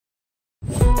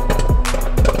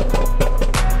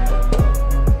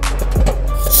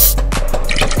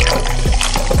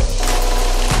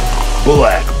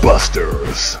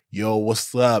control.BlackBusters. Yo,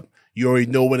 what's up? You already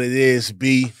know what it is,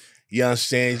 B. You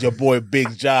understand? It's your boy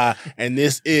Big Ja, and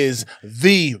this is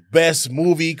the best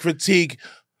movie critique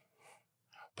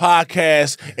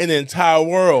podcast in the entire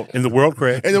world. In the world,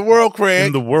 Craig. In the world, Craig.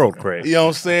 In the world, Craig. You know what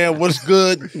I'm saying? What's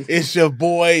good? It's your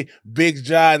boy Big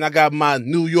Ja, and I got my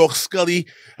New York Scully.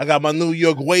 I got my New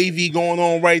York Wavy going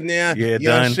on right now. Yeah, you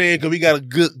know what I'm saying? Because we got a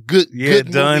good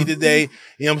movie today.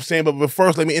 You know what I'm saying? But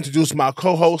first, let me introduce my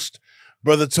co-host,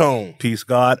 Brother Tone. Peace,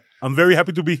 God. I'm very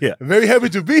happy to be here. Very happy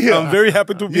to be here. I'm very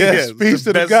happy to be here. Peace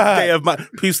to the best God. day of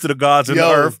peace to the gods in the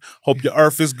earth. Hope your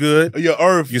earth is good. Your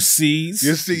earth. Your seas.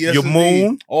 Your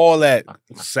moon. All that.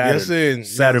 Saturn.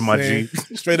 Saturn, my G.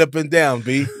 Straight up and down,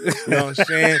 B. You know what I'm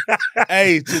saying?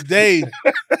 Hey, today,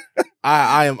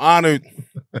 I am honored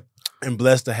and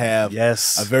blessed to have a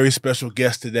very special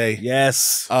guest today.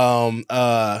 Yes.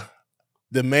 The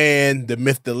man, the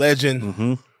myth, the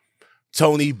legend,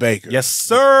 Tony Baker. Yes,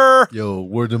 sir. Yo,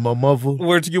 word to my mother.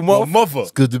 Word to your mother.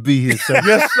 It's good to be here, son.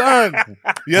 Yes, son.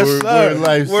 Yes, word, sir. Word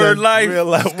life, word son. life. Real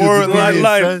life. Word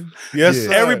life. Son. Yes, Yeah.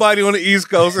 sir. Everybody on the East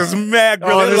Coast is mad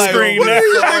on the like, screen what now. are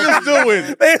these niggas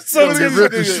doing? They're so Yo, they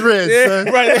ripped the shreds, son.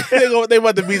 Right, they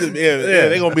about to be the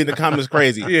they gonna be in the comments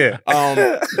crazy. Yeah.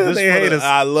 They hate us.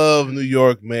 I love New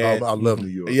York, man. I love New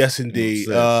York. Yes, indeed.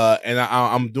 And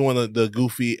I'm doing the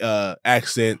goofy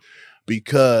accent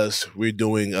because we're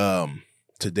doing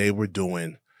today we're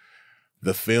doing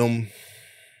the film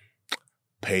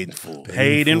Paid in Full.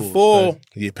 Paid in full.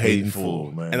 Yeah, Paid in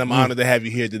Full, man. And I'm honored to have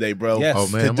you here today, bro. Yes. Oh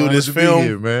man, to I'm do honored this to film. be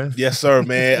here, man. Yes, sir,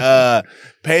 man.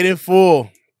 Paid in Full.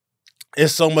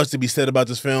 There's so much to be said about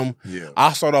this film. Yeah,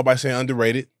 I'll start off by saying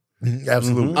underrated.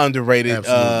 absolutely. Underrated.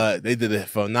 Absolutely. They did a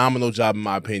phenomenal job, in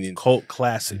my opinion. Cult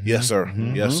classic. Yes, sir.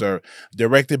 Yes, sir.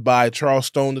 Directed by Charles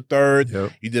Stone III.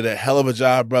 Yep. You did a hell of a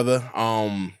job, brother.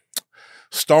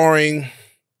 Starring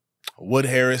Wood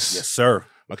Harris. Yes, sir.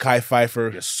 Mekhi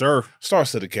Phifer. Yes, sir.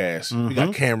 Stars to the cast. We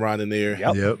got Cameron in there.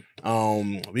 Yep.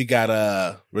 We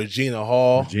got Regina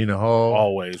Hall. Regina Hall.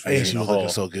 Always. Hey, she Regina was Hall. looking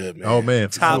so good, man. Oh man,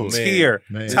 Top man. tier.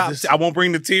 Man. Top. I won't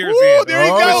bring the tears Ooh, in. there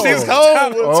you Oh. go. She's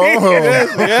Top cold.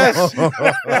 tier. Yes.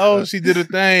 Oh, she did a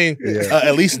thing. Yeah.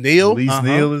 At least Neil. Elise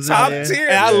Neal is Top in there. tier.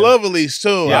 And I love Elise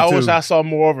too. Yeah, I wish too. I saw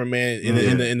more of her, man.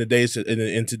 In the days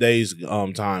in today's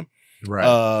time.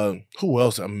 Right. Who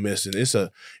else I'm missing? It's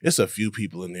a few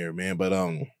people in there, man. But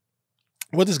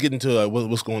we'll just get into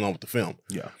what's going on with the film.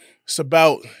 Yeah.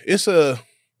 It's a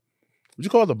would you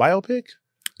call it a biopic?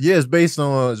 Yeah, it's based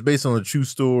on a true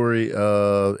story.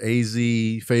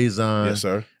 Azie, Faison, Yes,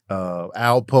 sir.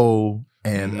 Alpo,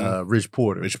 and Rich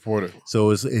Porter. Rich Porter.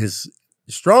 So it's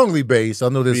strongly based. I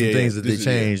know there's some Yeah, things that they this is-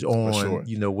 changed for on, sure.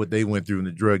 you know, what they went through in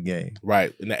the drug game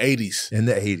Right. In the 80s. in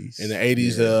the 80s. In the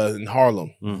 80s, Yeah. in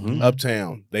Harlem, Mm-hmm.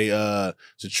 Uptown.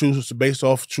 It's based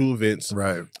off true events.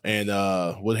 Right. And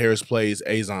Wood Harris plays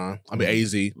Azie.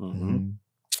 Mhm.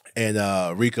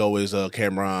 And Rico is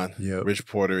Cameron. Yep. Rich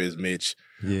Porter is Mitch.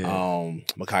 Yeah.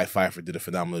 Mekhi Phifer did a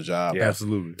phenomenal job. Yeah.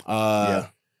 Absolutely.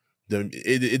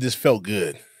 It just felt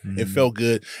good. It Mhm. felt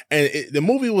good, and the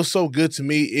movie was so good to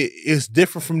me. It's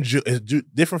different from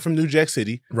different from New Jack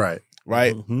City, Right.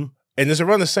 right? Mm-hmm. And it's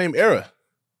around the same era,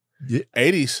 Yeah.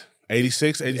 80s,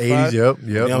 86, 85. 80s. Yep.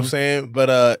 You know what I'm saying?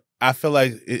 But I feel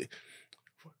like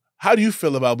how do you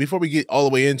feel about, before we get all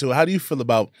the way into it, how do you feel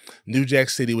about New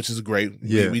Jack City, which is great?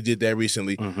 Yeah. We did that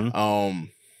recently. Mm-hmm.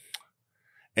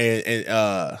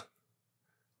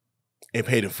 And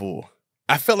Paid in Full.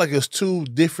 I felt like it was two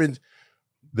different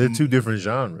They're two different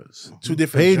genres. Two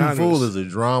different Paid genres. in Full is a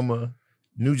drama.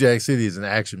 New Jack City is an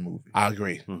action movie. I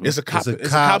agree. Mhm. It's a cop. It's It's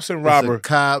a cops and robber. It's a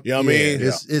cop. You know what I mean?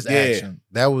 It's Yeah. action.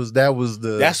 That was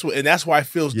the. That's why it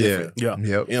feels yeah. different. Yeah. Yep. You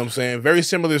know what I'm saying? Very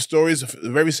similar stories,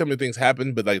 very similar things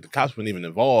happen, but like the cops weren't even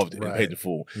involved in Right. Paid in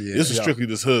Full. Yeah. This is strictly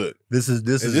this hood. This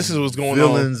is what's going on.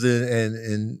 villains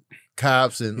and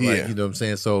cops and like, Yeah. you know what I'm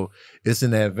saying. So it's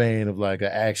in that vein of like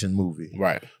an action movie.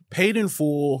 Right. Paid in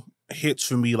Full hits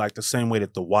for me like the same way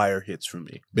that The Wire hits for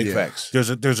me. Big Yeah. facts. There's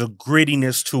a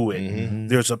grittiness to it. Mhm.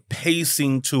 There's a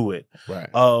pacing to it. Right.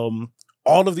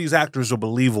 All of these actors are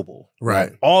believable.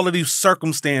 Right. All of these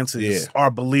circumstances Yeah.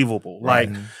 are believable. Right.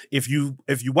 Like if you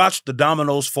watch the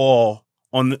dominoes fall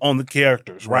on the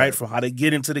characters, right? Right. From how they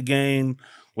get into the game,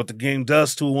 what the game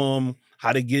does to them,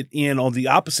 how they get in on the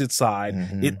opposite side,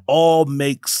 Mhm. it all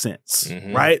makes sense,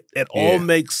 Mhm. right? It Yeah. all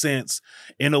makes sense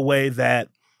in a way that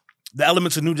the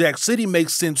elements of New Jack City make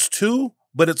sense too,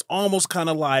 but it's almost kind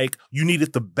of like you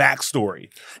needed the backstory.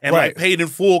 And Right. like Paid in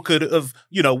Full could have,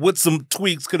 with some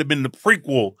tweaks, could have been the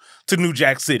prequel to New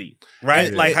Jack City,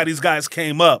 right? Yeah. Like how these guys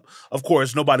came up. Of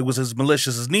course, nobody was as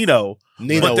malicious as Nino.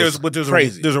 Nino but there's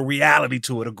crazy. there's a reality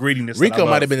to it, a grittiness. Rico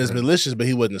might have been as as malicious, but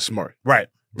he wasn't as smart. right.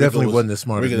 Definitely Rico wasn't as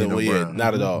smart as Rico, Nino yeah, Brown.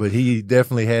 not at all. But he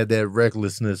definitely had that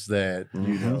recklessness that, you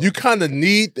know. You kind of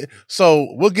need. So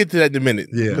we'll get to that in a minute.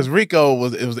 Yeah. Because Rico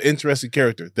was an interesting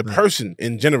character. The Right. person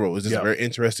in general is just Yeah. a very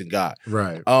interesting guy.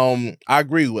 Right. I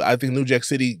agree. I think New Jack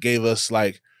City gave us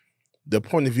like the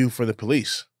point of view for the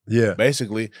police. Yeah.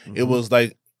 Basically, it was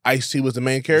like Ice-T was the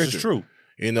main This character. is true.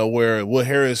 You know, where Will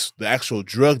Harris, the actual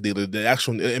drug dealer,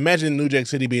 imagine New Jack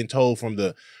City being told from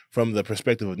the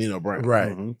perspective of Nino Brown.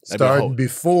 Right. Mhm. Starting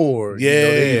before they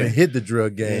Yeah. even hit the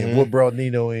drug game. Mhm. What brought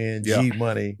Nino in, Yeah. G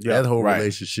Money, Yeah. that whole Right.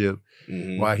 relationship,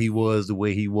 Mhm. why he was the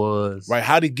way he was. Right.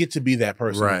 How did he get to be that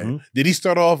person? Right. Mhm. Did he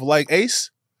start off like Ace?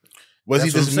 Was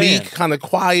That's he what just I'm saying. meek, kind of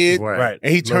quiet, Right.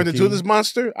 and he turned into Low-key. this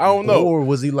monster? I don't know. Or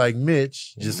was he like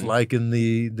Mitch, just Mhm. liking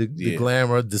the Yeah.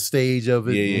 glamour, the stage of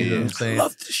it? Yeah, you yeah, know yeah. what I'm I saying?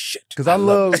 love this shit. Because I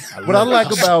love what I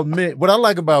like about what I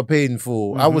like about Paid in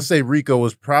Full. I Mhm. would say Rico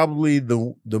was probably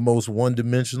the most one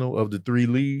dimensional of the three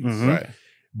leads. Mhm. Right.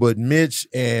 But Mitch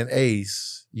and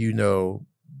Ace,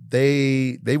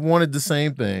 they wanted the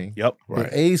same thing. Yep. Right.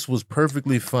 But Ace was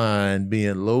perfectly fine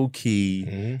being low key.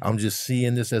 Mhm. I'm just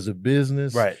seeing this as a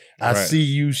business. Right. I Right. see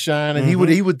you shining. Mhm.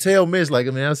 He would tell Mitch like,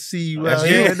 I mean, I see you That's out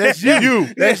you. here. That's you.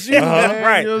 That's you. Uh-huh. Man.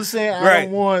 Right. You know what I'm saying? I Right.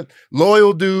 don't want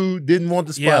loyal dude. Didn't want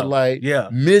the Yeah. spotlight. Yeah.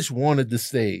 Mitch wanted the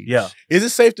stage. Yeah. Is it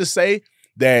safe to say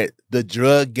that the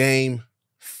drug game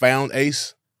found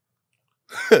Ace?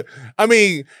 I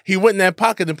mean, he went in that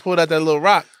pocket and pulled out that little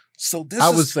rock So this I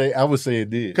is would say it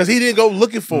did. because he didn't go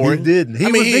looking for He it. didn't.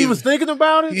 He was thinking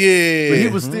about it. Yeah, But he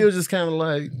was still just kind of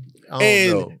like, I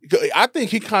don't know. and I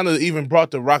think he kind of even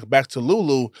brought the rock back to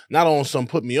Lulu, not on some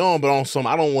put me on, but on some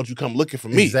I don't want you come looking for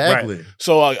me. Exactly.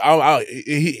 So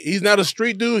he's not a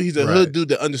street dude. He's a Right. hood dude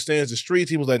that understands the streets.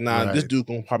 He was like, nah, Right. this dude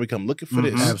gonna probably come looking for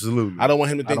this. Absolutely. I don't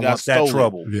want him to I think don't I want that stole it.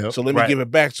 trouble. Yep. So let me Right. give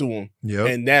it back to him. Yep.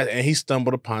 And he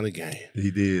stumbled upon the game. He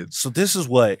did. So this is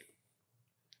what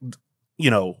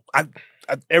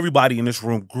everybody in this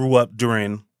room grew up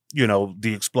during,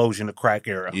 the explosion of crack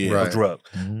era Yeah. Right. of drugs.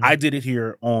 Mhm. I did it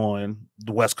here on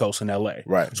the West Coast in LA.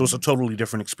 Right. So it's a totally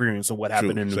different experience than what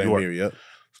happened True. in New Same York. here, yep.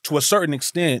 To a certain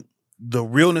extent, the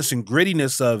realness and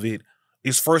grittiness of it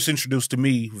is first introduced to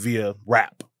me via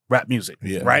rap music,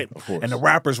 Yeah, right? of course. And the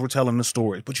rappers were telling the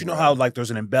story. But you know how like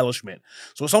there's an embellishment.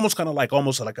 So it's almost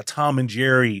like a Tom and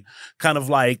Jerry kind of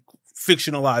like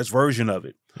fictionalized version of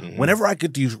it. Mhm. Whenever I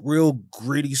get these real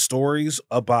gritty stories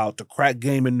about the crack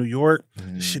game in New York,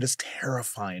 Mhm. shit is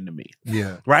terrifying to me,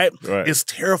 Yeah. right? Right. It's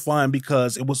terrifying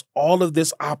because it was all of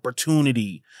this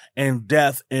opportunity and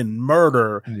death and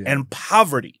murder Yeah. and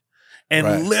poverty. And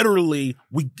Right. literally,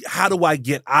 how do I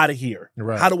get out of here?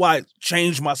 Right. How do I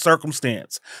change my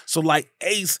circumstance? So like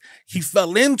Ace, he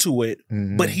fell into it,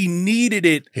 Mhm. but he needed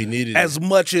it He needed as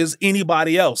much as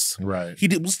anybody else. Right. He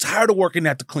was tired of working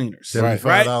at the cleaners.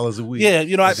 $75 a week. Yeah,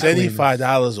 I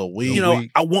 $75 a week.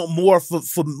 I want more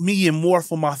for me and more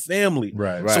for my family.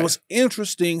 Right. Right. So it's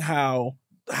interesting how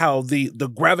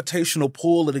the gravitational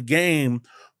pull of the game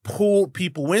pulled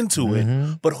people into it,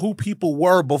 Mhm. but who people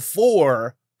were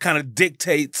before kind of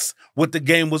dictates what the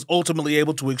game was ultimately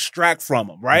able to extract from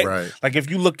them, right? Right. Like if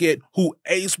you look at who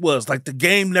Ace was, like the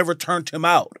game never turned him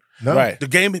out. No. Right. The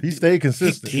game He stayed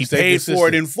consistent. he stayed paid for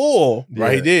it consistent. in full,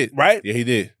 Right, he did. right? Yeah, he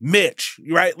did. Mitch,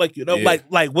 right? Like Yeah.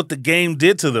 like what the game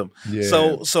did to them. Yeah.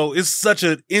 So it's such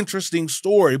an interesting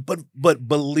story, but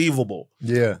believable.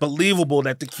 Yeah. Believable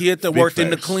that the kid that Big worked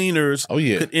in the facts. cleaners Oh,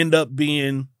 yeah. could end up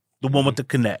being the one with the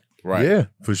connect. Right. Yeah,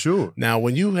 for sure. Now,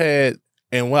 when you had,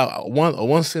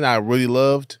 one scene I really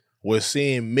loved was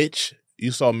seeing Mitch.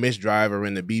 You saw Mitch driver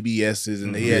in the BBSs,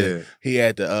 and he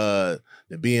had the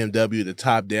BMW, the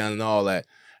top down, and all that.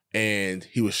 And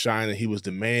he was shining. He was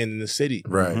the man in the city.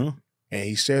 Right. Mhm. And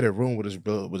he shared a room with his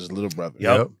little brother.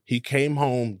 Yep. He came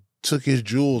home, took his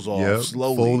jewels off Yep.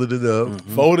 slowly, Folded it up.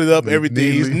 Mhm. folded up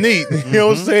everything. He's Neatly. neat. You know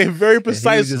what I'm saying? Very And he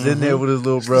precise. was just in there with his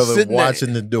little brother Sitting there.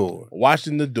 watching the door.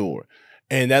 Watching the door.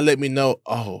 And that let me know,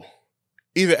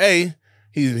 either A,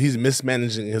 he's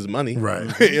mismanaging his money. Right.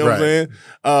 You know what I'm saying?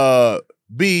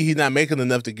 B, he's not making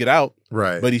enough to get out.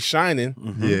 Right. But he's shining.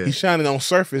 Yeah. He's shining on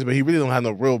surface, but he really don't have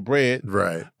no real bread.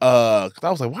 Right. 'Cause I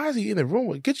was like, why is he in the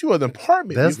room? Get you an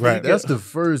apartment. That's before you right. That's the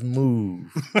first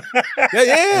move.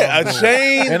 a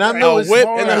chain, And I know a it's whip,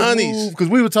 hard and the to honeys. move, because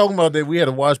we were talking about that. We had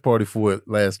a watch party for it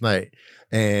last night.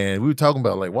 And we were talking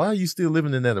about, like, why are you still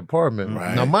living in that apartment?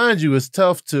 Right. Now, mind you, it's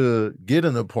tough to get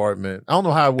an apartment. I don't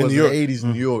know how it was in the 80s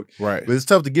in New York. Right. But it's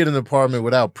tough to get an apartment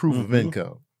without proof of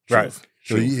income. Right.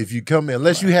 So if you come in,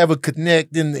 unless you have a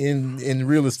connect in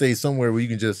real estate somewhere where you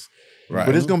can just,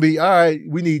 but it's gonna be all right.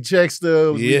 We need check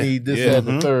stubs. We need this, that, and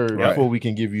the third before we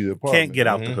can give you the apartment. Can't get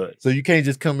out the hood. So you can't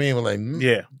just come in with like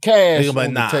cash.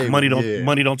 on the table.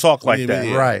 Money don't talk like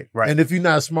that. Right. Right. And if you're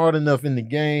not smart enough in the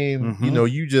game, you know,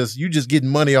 you just getting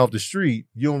money off the street.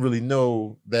 You don't really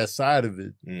know that side of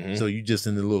it. So you just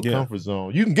in the little comfort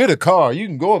zone. You can get a car. You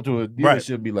can go up to a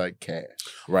dealership and be like cash.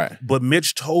 Right. But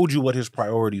Mitch told you what his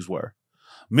priorities were.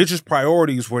 Mitch's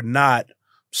priorities were not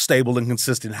stable and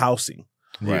consistent housing.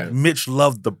 Right. Mitch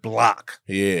loved the block.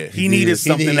 Yeah. He needed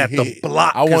something that the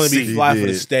block. I want to be fly for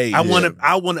the stage. I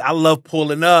love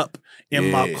pulling up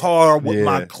in my car with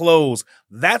my clothes.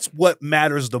 That's what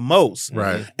matters the most.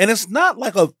 Right. And it's not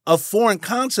like a foreign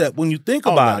concept when you think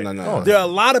about it. No. There are a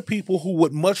lot of people who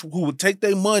would take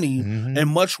their money and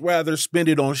much rather spend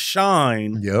it on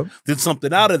shine than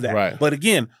something out of that. Right. But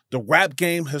again, the rap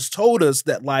game has told us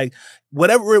that, like,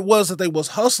 whatever it was that they was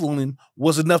hustling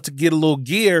was enough to get a little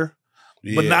gear,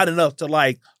 but not enough to,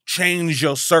 like, change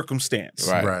your circumstance.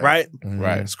 Right.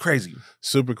 It's crazy.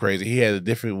 Super crazy. He had a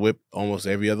different whip almost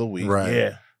every other week. Right.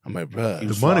 Yeah. I'm like, bro,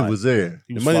 The money was there.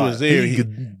 The money was there. He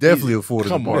could definitely afford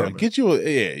an apartment. Come on, get you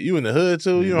you in the hood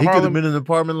too. You in he could have Harlem. been in an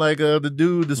apartment like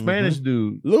the Spanish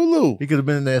dude. Lulu. He could have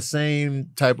been in that same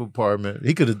type of apartment.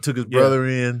 He could have took his brother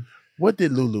in. What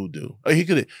did Lulu do? Oh, he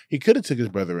could have took his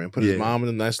brother in, put his mom in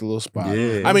a nice little spot.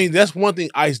 Yeah. I mean, that's one thing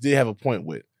Ice did have a point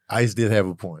with. Ice did have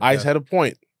a point. Ice had a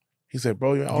point. He said,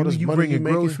 "Bro, all this you money bringing you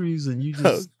making, groceries and you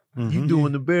just you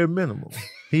doing the bare minimum."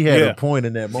 He had a point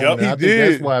in that moment. He I think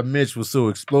did. that's why Mitch was so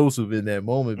explosive in that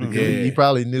moment, because he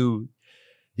probably knew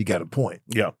he got a point.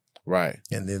 Yeah. Right.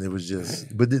 And then it was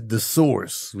just, but the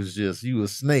source was just, you a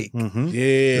snake. Yeah.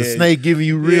 The snake giving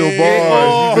you real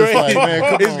bars. You just like, man,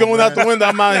 come it's on, going man. out the window.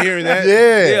 I'm out hearing that.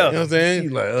 Yeah. You know what I'm saying? He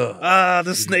like,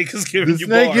 The snake is giving the you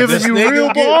snake bars. giving The you snake real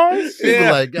is giving- bars? Yeah.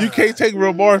 People like, You can't take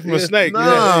real bars from a snake.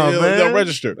 Nah, They'll man.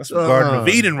 register. That's Garden of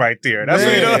Eden right there. That's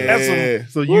what,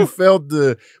 that's So you felt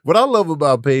what I love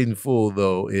about Paid in Full,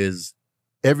 though, is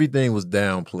everything was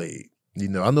downplayed. You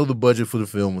know, I know the budget for the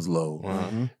film was low,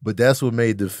 but that's what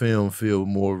made the film feel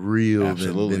more real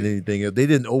than anything else. They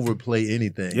didn't overplay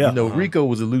anything. Yeah. You know, Rico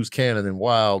was a loose cannon and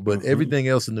wild, but everything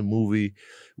else in the movie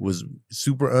was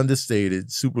super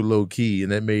understated, super low key,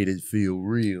 and that made it feel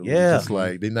real. Yeah. It's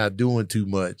like they're not doing too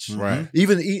much. Right.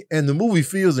 And the movie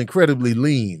feels incredibly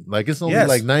lean. Like it's only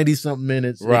like 90-something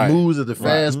minutes. Right. It moves at a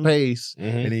fast pace.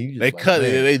 And then you just They like, cut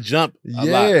it. man. They jump a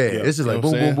Yeah, lot. it's just like You know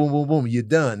boom, what I'm boom, boom, boom, boom. You're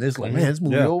done. It's like, man, this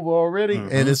movie over already,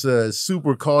 and it's a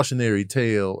super cautionary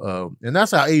tale. And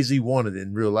that's how AZ wanted it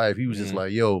in real life. He was just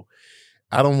like, "Yo,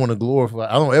 I don't want to glorify.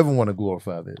 I don't ever want to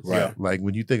glorify this. Right. Like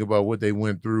when you think about what they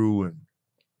went through, and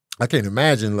I can't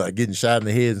imagine like getting shot in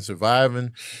the head and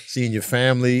surviving, seeing your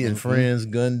family and friends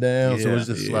gunned down. So it's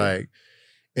just like,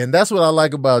 and that's what I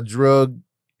like about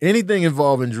anything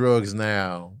involving drugs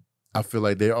now. I feel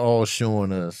like they're all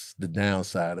showing us the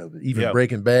downside of it. Even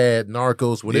Breaking Bad,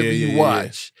 Narcos, whatever you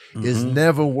watch, is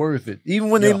never worth it. Even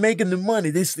when they're making the money,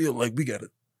 they still like, we gotta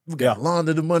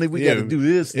launder the money. We gotta do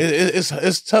this.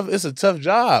 It's tough. It's a tough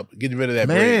job getting rid of that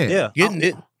Man. bread. Getting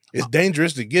it. It's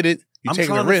dangerous to get it. You're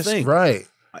taking a risk. Right.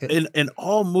 In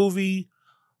all movie,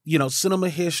 cinema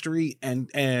history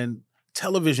and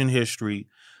television history,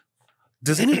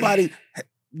 does anybody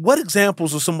what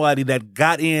examples of somebody that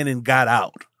got in and got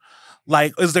out?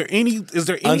 Like, is there any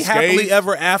Unscathed? happily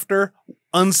ever after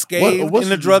unscathed in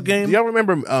the drug game? Do y'all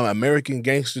remember American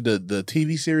Gangster, the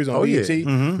TV series on BET?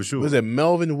 Mm-hmm. For sure. Was it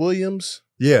Melvin Williams?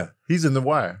 Yeah, he's in The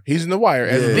Wire. He's in The Wire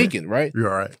as a deacon, right? You're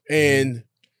right. And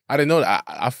I didn't know that.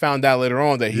 I found out later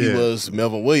on that he was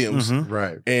Melvin Williams,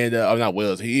 Right. and not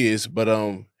Wells. He is, but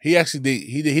he actually did.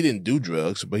 He didn't do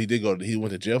drugs, but he did go. He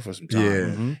went to jail for some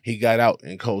time. Yeah. He got out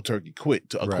and cold turkey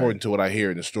quit, according to what I hear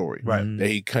in the story. Right. That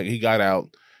he got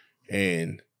out,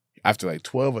 and after like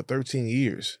 12 or 13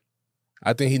 years,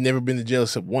 I think he'd never been to jail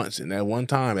except once. And that one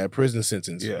time, that prison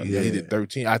sentence, he did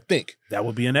 13. I think That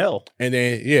would be an L. And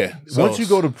then once you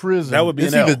go to prison, that would be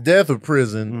it's an either L. death or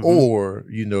prison, or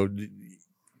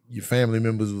your family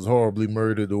members was horribly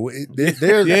murdered. Or there's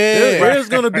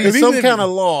going to be some kind of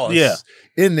loss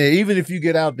in there, even if you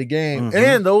get out the game.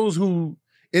 And those who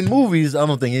in movies, I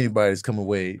don't think anybody's come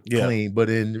away clean. But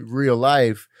in real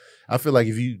life, I feel like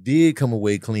if you did come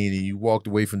away clean and you walked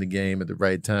away from the game at the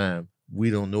right time, we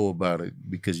don't know about it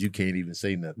because you can't even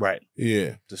say nothing. Right.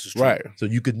 Yeah. This is true. Right. So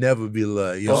you could never be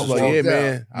like,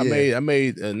 man, I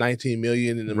made 19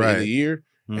 million in a year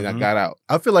and I got out.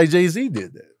 I feel like Jay-Z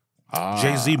did that.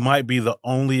 Jay-Z might be the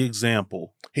only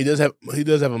example. He does have a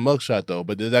mugshot though,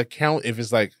 but does that count if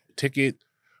it's like ticket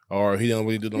or he don't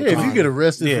really do no time? If you get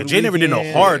arrested, Jay never did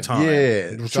no hard time.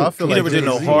 Yeah, so I feel he like never did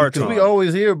no hard time. Because we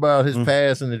always hear about his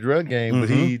past in the drug game, but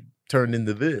he turned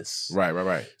into this.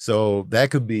 Right. So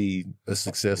that could be a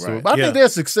success story. Right. But I think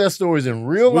there's success stories in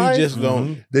real life. We just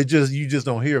don't. You just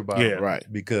don't hear about it. Right.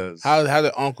 Because how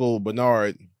did Uncle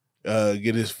Bernard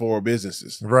get his 4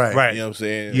 businesses? Right. You know what I'm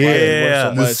saying?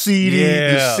 Yeah. So the CD,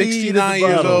 the 69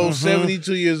 years old,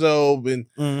 72 years old, and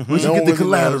we should get the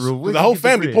collateral. The whole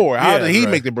family poor. How did he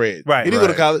make the bread? Right. He didn't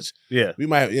go to college. Yeah. We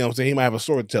might, you know what I'm saying? He might have a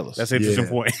story to tell us. That's an interesting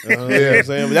point. You know what I'm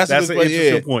saying? But that's an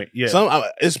interesting point. Yeah.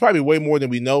 It's probably way more than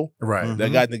we know. Right.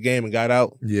 That got in the game and got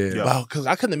out. Yeah. Wow, because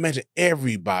I couldn't imagine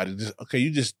everybody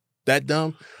you just that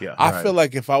dumb. Yeah. I feel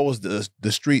like if I was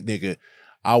the street nigga,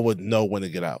 I would know when to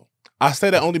get out. I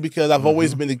say that only because I've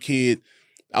always been a kid.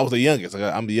 I was the youngest.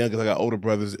 I'm the youngest. I got older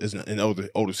brothers and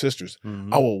older sisters.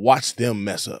 I will watch them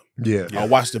mess up. Yeah. I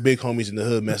watch the big homies in the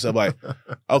hood mess up. Like,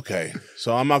 okay,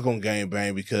 so I'm not gonna gang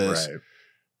bang because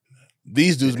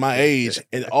these dudes my age,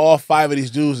 and all 5 of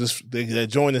these dudes that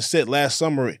joined the set last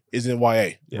summer is in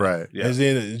YA. Right. Yeah. Is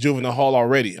in juvenile hall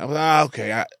already. I'm like,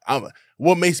 okay. I'm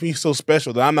what makes me so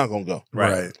special that I'm not gonna go.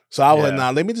 Right. So I was like,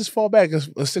 nah, let me just fall back and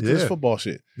stick to this football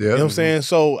shit. Yeah. You know what I'm saying?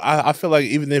 So I feel like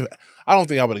even if I don't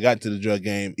think I would have gotten to the drug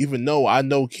game, even though I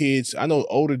know kids, I know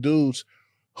older dudes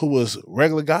who was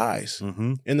regular guys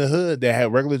in the hood that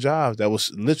had regular jobs that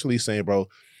was literally saying, bro,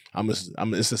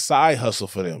 it's a side hustle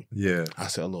for them. Yeah. I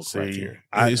said a little crack here.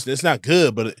 It's not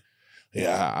good, but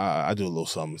I do a little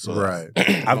something. So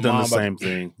I've done the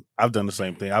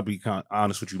same thing. I'll be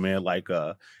honest with you, man. Like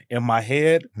in my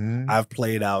head, I've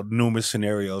played out numerous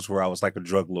scenarios where I was like a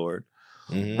drug lord.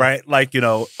 Right? Like,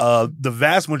 the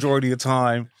vast majority of the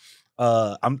time,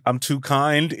 I'm too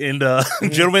kind and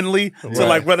gentlemanly to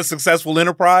like run a successful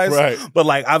enterprise. Right. But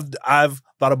like I've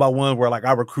thought about one where like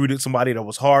I recruited somebody that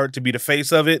was hard to be the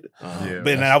face of it. But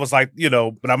then I was like,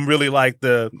 but I'm really like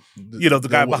the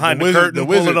guy behind the curtain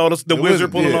pulling all the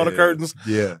wizard pulling all the curtains.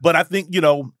 Yeah. But I think,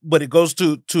 but it goes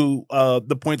to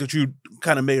the point that you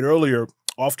kind of made earlier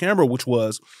off camera, which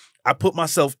was I put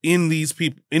myself in these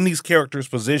characters'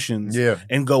 positions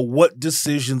and go, what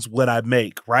decisions would I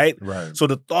make? Right. So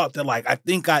the thought that like, I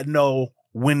think I know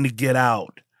when to get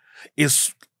out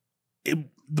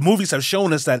the movies have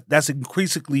shown us that that's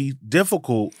increasingly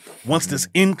difficult once this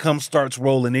income starts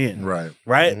rolling in. Right.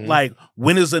 Like,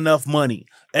 when is enough money?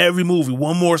 Every movie,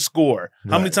 one more score.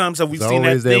 How many times have we seen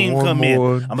that thing come in?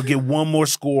 I'm gonna get one more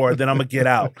score, then I'm gonna get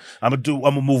out. I'm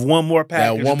gonna move one more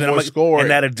package. That one more score. And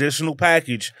that additional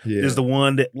package is the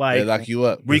one that like lock you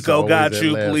up. Rico got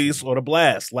you, police, or the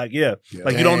blast. Like,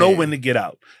 like you don't know when to get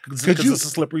out. Because it's a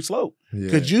slippery slope.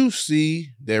 Could you see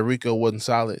that Rico wasn't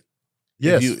solid?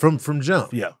 Yes, from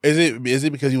jump. Yeah. Is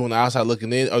it because you on the outside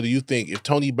looking in, or do you think if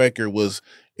Tony Baker was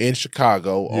in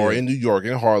Chicago or in New York,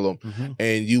 in Harlem,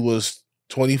 and you was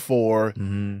 24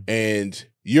 and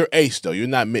you're Ace though, you're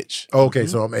not Mitch. Okay,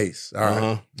 so I'm Ace.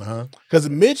 All right. Because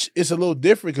Mitch is a little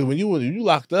different because when you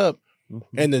locked up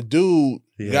and the dude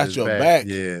got your back,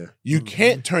 you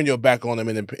can't turn your back on him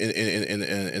in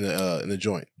the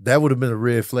joint. That would have been a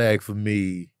red flag for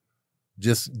me.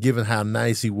 Just given how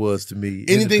nice he was to me.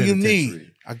 Anything you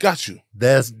need, I got you.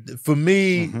 That's for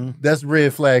me. That's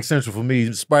red flag central for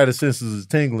me. Spider senses is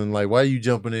tingling. Like, why are you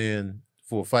jumping in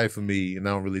for a fight for me, and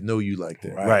I don't really know you like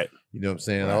that? Right. You know what I'm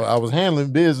saying? I was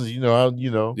handling business.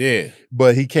 Yeah.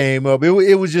 But he came up.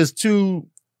 It was just too.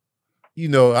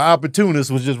 An opportunist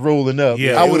was just rolling up.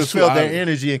 Yeah. I would have felt that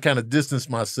energy and kind of distanced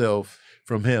myself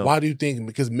from him. Why do you think?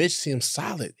 Because Mitch seems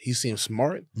solid. He seems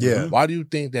smart. Yeah. Why do you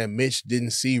think that Mitch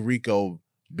didn't see Rico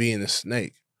being a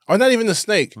snake? Or not even a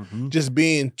snake, just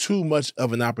being too much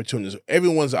of an opportunist.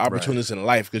 Everyone's an opportunist in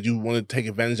life because you want to take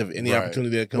advantage of any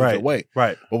opportunity that comes your way.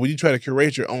 Right. But when you try to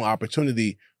curate your own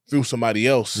opportunity through somebody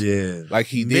else, like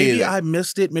he did. Maybe I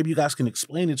missed it. Maybe you guys can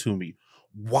explain it to me.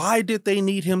 Why did they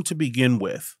need him to begin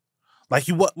with?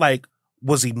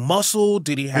 Was he muscle?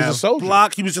 Did he have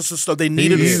block? He was just a soldier. They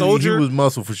needed a soldier. He was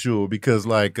muscle for sure because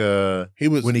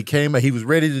when he came out, he was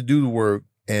ready to do the work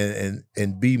and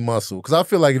be muscle. Because I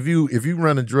feel like if you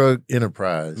run a drug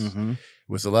enterprise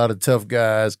with a lot of tough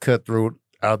guys, cutthroat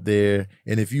out there.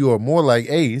 And if you are more like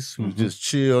Ace, who's just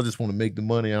chill, just want to make the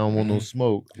money, I don't want no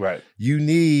smoke. Right. You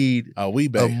need a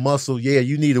Weebay. A muscle. Yeah,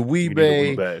 you need a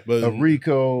Weebay, a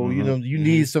Rico. You know, you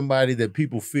need somebody that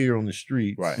people fear on the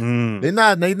streets. Right. They're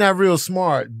not real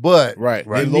smart, but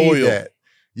they're loyal. That.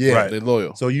 Yeah, they're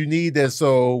loyal. So you need that.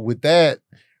 So with that,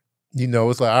 you know,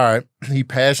 it's like, all right, he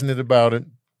passionate about it.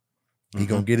 He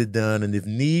gonna get it done, and if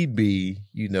need be,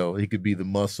 you know, he could be the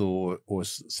muscle or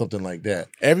something like that.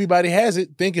 Everybody has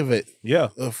it. Think of it. Yeah.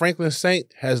 Franklin Saint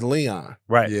has Leon.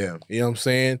 Right. Yeah. You know what I'm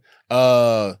saying?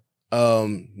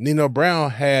 Nino Brown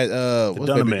had what's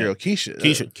the baby girl? Keisha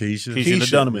the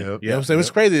Dunham. You know what I'm saying? It's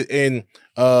crazy. And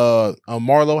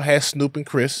Marlo has Snoop and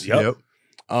Chris. Yep.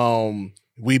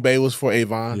 Weebay was for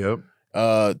Avon. Yep.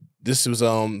 This was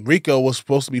Rico was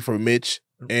supposed to be for Mitch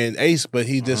and Ace, but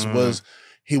he just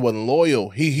he wasn't loyal.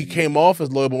 He came off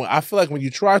as loyal, but I feel like when you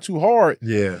try too hard,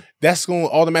 that's going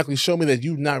to automatically show me that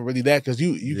you're not really that, because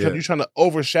you're trying to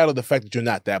overshadow the fact that you're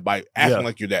not that by acting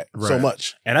like you're that so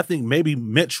much. And I think maybe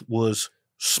Mitch was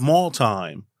small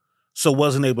time, so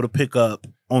wasn't able to pick up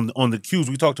on the cues.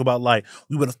 We talked about, like,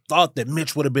 we would have thought that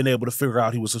Mitch would have been able to figure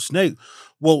out he was a snake.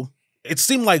 Well, it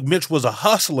seemed like Mitch was a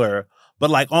hustler,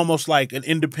 but like almost like an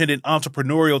independent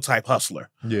entrepreneurial type hustler.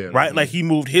 Yeah. Right? Like he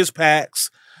moved his packs,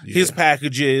 his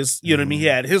packages, you know what I mean? He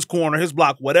had his corner, his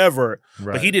block, whatever,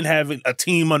 but he didn't have a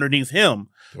team underneath him.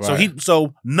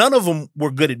 So none of them were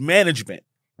good at management,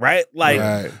 right?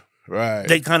 Like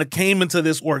they kind of came into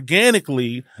this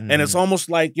organically, and it's almost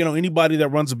like, you know, anybody that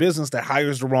runs a business that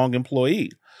hires the wrong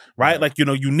employee, right? Like, you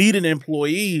know, you need an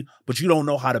employee, but you don't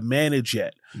know how to manage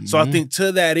yet. So I think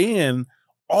to that end,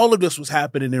 all of this was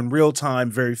happening in real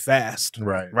time very fast.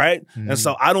 Right. And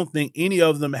so I don't think any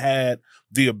of them had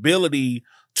the ability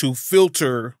to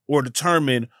filter or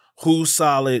determine who's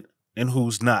solid and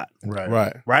who's not.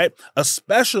 Right.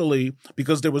 Especially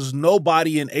because there was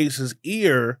nobody in Ace's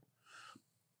ear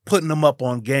putting him up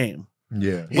on game.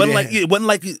 Yeah. It wasn't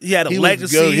like he had a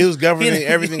legacy. He was governing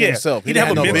everything himself. He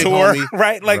didn't have a mentor,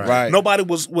 right? Like nobody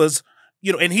was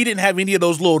you know, and he didn't have any of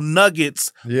those little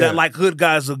nuggets that like hood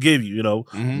guys will give you, you know,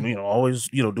 you know, always,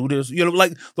 you know, do this, you know,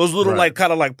 like those little like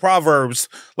kind of like proverbs,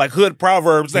 like hood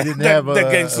proverbs that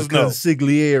gangsters know.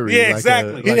 Consigliere. Yeah,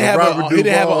 exactly. He didn't have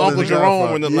an Uncle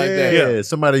Jerome or nothing like that. Yeah,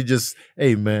 somebody just,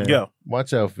 hey man,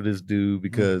 watch out for this dude,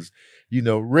 because you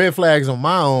know, red flags on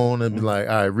my own and be like,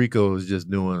 all right, Rico is just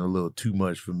doing a little too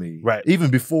much for me. Right.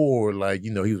 Even before, like,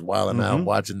 you know, he was wilding out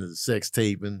watching the sex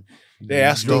tape and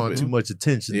drawing too much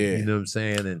attention. You know what I'm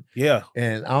saying? And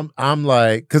and I'm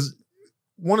like, because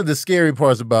one of the scary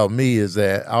parts about me is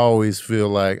that I always feel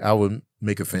like I would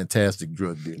make a fantastic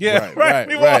drug dealer. Yeah, right.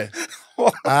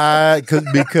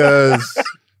 Because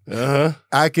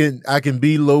I can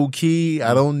be low key.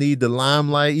 I don't need the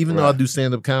limelight. Even though I do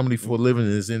stand up comedy for a living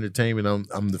and it's entertainment,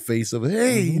 I'm the face of it.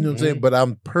 Hey, you know what I'm saying? But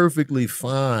I'm perfectly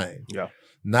fine. Yeah,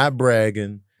 not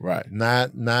bragging. Right.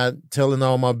 Not telling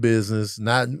all my business.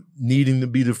 Not needing to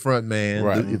be the front man.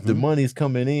 Right. If the money's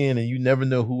coming in and you never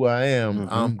know who I am,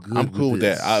 I'm good. I'm cool with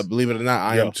that. I believe it or not,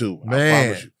 I am too. Man, I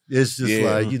promise you. It's just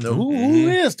like, you know, who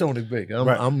is Tony Baker?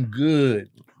 I'm good.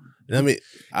 I mean,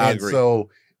 I agree. So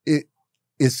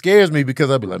it scares me,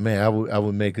 because I'd be like, man, I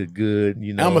would make a good,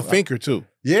 you know. I'm a thinker too.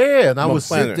 Yeah, and I would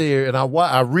sit there and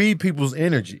I read people's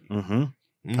energy.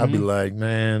 I'd be like,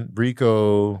 man,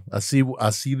 Rico, I see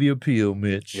the appeal,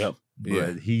 Mitch. Yep.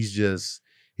 But he's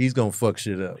gonna fuck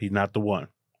shit up. He's not the one.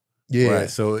 Yeah.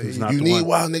 So you need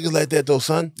wild niggas like that though,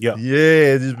 son. Yeah.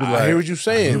 Yeah. Just be like, I hear what you're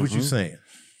saying. I hear what you're saying.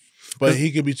 But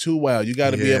he could be too wild. You got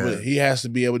to be able to, he has to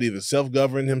be able to either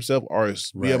self-govern himself or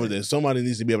be able to, somebody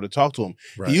needs to be able to talk to him.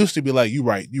 He used to be like, you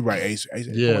right, Ace.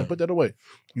 Come on, put that away.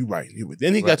 You right.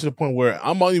 Then he got to the point where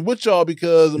I'm only with y'all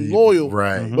because I'm loyal.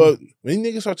 Right. But when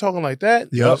niggas start talking like that,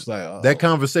 it's like, that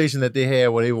conversation that they had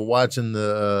where they were watching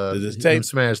the tape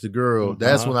smash the girl,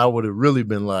 that's when I would have really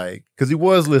been like, because he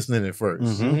was listening at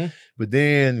first. But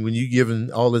then when you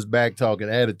giving all this back talk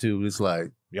and attitude, it's like,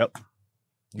 yeah.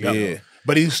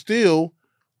 But he's still,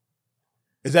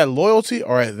 is that loyalty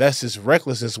or that's just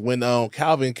recklessness? When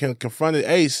Calvin confronted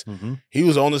Ace, he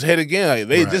was on his head again. Like,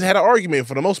 they just had an argument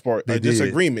for the most part, a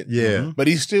disagreement. Yeah. But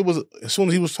he still was, as soon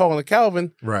as he was talking to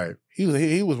Calvin,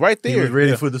 he was right there. He was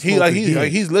ready for the smoke.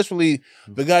 He's literally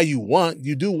the guy you want.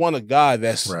 You do want a guy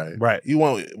that's right. You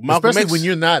want Malcolm especially X, when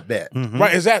you're not that.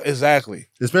 Right, exactly.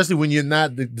 Especially when you're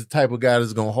not the type of guy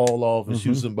that's gonna haul off and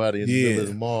shoot somebody in the middle of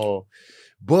the mall.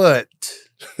 But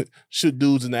shoot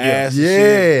dudes in the ass.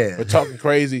 Yeah. Or talking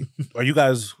crazy. Are you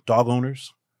guys dog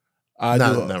owners?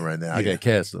 Not right now. I got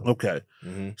cats though. Okay.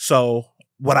 So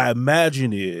what I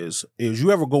imagine is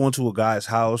you ever go into a guy's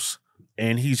house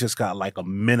and he's just got like a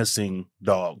menacing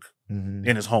dog,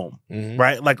 in his home, Mhm.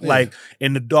 right? Like,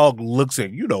 and the dog looks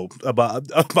at,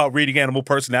 about reading animal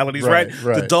personalities, right?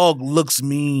 The dog looks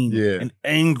mean and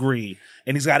angry,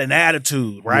 and he's got an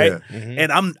attitude, right? Yeah.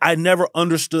 And I never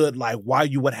understood like why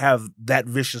you would have that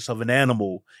vicious of an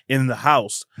animal in the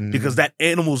house, because that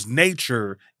animal's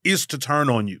nature is to turn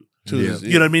on you. You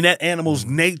know what I mean? That animal's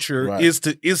nature is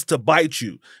to bite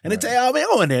you. And they say, oh man,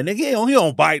 go in there, nigga. He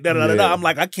don't bite. Da, da, da, da. I'm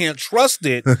like, I can't trust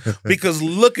it because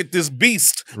look at this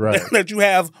beast that you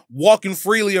have walking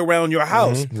freely around your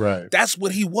house. Right. That's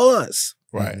what he was.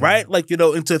 Right. Like,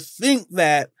 and to think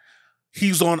that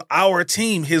he's on our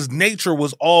team, his nature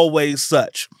was always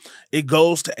such. It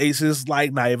goes to Ace's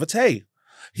like naivete.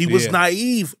 He was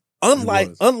naive.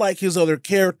 Unlike his other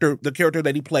character, the character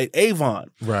that he played,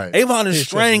 Avon. Right. Avon and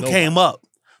Strain came up.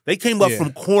 They came up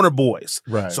from corner boys.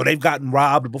 Right. So they've gotten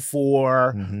robbed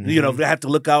before. They have to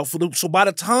look out for them. So by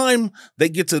the time they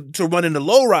get to run into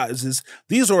low rises,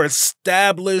 these are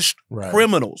established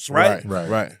criminals, right?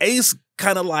 Right. Ace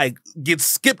kind of like gets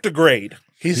skipped a grade.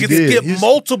 He gets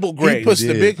multiple grades. He puts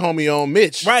the big homie on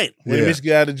Mitch. Right. When Mitch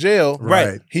got out of jail.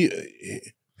 Right.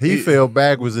 He fell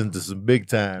backwards into some big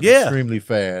time extremely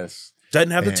fast. Doesn't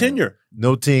have the tenure.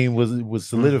 No team was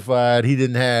solidified. He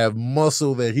didn't have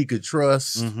muscle that he could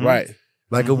trust. Right.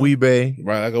 Like a Weebay.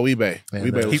 Right, like a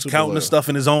Weebay. He's counting the stuff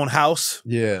in his own house.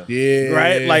 Yeah. Yeah.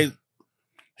 Right? Like,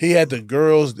 he had the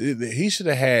girls. He should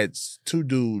have had two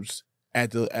dudes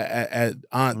at all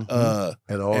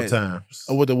times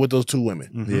with those two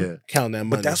women. Yeah. Counting that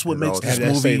money. But that's what makes this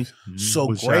movie so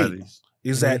great.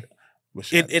 Is that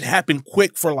it happened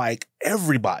quick for like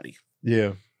everybody.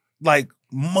 Yeah. Like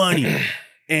money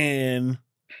and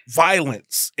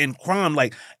violence and crime.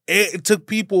 Like it took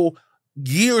people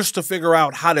years to figure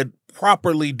out how to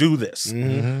properly do this.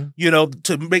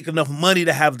 To make enough money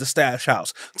to have the stash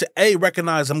house. To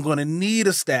recognize I'm going to need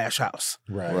a stash house.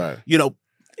 Right.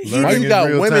 Why you got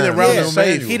women around the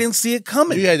safe? He didn't see it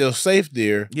coming. You had your safe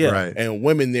there, right, and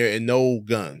women there, and no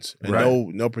guns,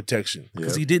 and no protection.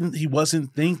 Because he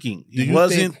wasn't thinking. He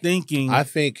wasn't thinking. I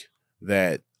think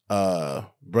that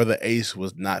Brother Ace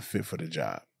was not fit for the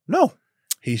job. No,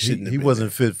 he shouldn't. He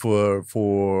wasn't fit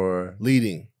for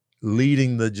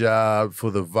leading the job,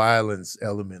 for the violence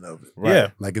element of it. Right. Yeah.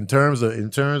 Like in terms of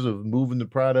moving the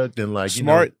product and like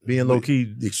smart, being low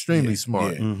key, extremely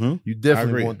smart. Yeah. You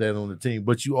definitely want that on the team,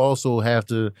 but you also have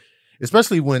to,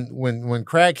 especially when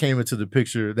crack came into the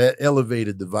picture, that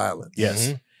elevated the violence.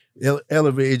 Yes.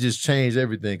 It just changed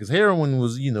everything, because heroin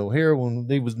was,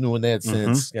 they was doing that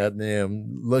since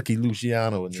goddamn Lucky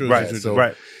Luciano and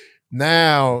right.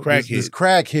 Now this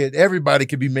crack hit, everybody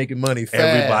could be making money fast.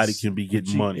 Everybody can be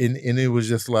getting money. And it was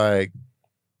just like,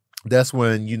 that's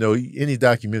when, any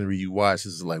documentary you watch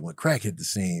is like, when crack hit the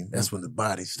scene, that's when the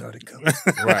bodies started coming.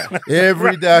 Right.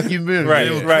 Every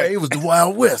documentary. Right. It was the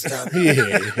Wild West out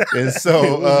there. And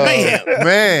so,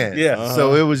 man. Yeah.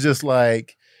 So it was just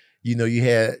like, you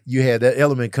had that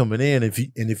element coming in.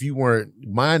 If you weren't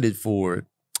minded for it,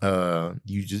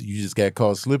 you just got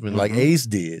caught slipping like Ace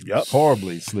did. Yep.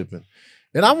 Horribly slipping.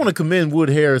 And I want to commend Wood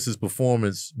Harris's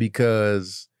performance,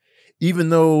 because even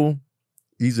though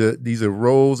these are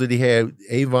roles that he had,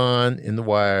 Avon in The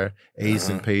Wire, Ace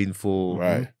in Paid in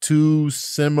Full, two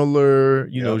similar,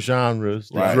 genres,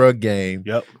 the drug game,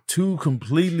 two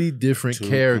completely different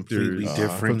characters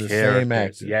from the same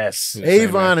actor. Yes.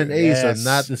 Avon and Ace are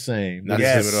not the same. Not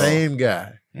They're the the same at all. same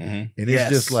guy. And it's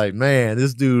just like, man,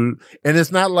 this dude, and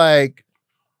it's not like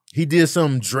he did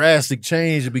some drastic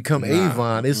change to become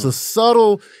Avon. It's a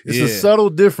subtle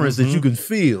difference that you can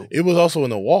feel. It was also in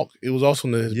the walk. It was also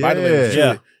in his body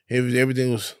language.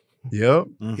 Everything was. Yep.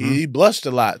 He blushed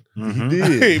a lot. He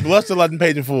did. He blushed a lot in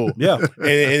Paid in Full. Yeah.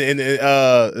 And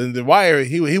The Wire,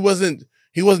 he wasn't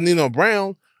Nino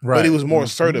Brown. Right. But he was more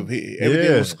assertive.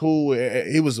 Everything was cool.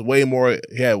 He was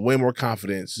he had way more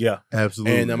confidence. Yeah.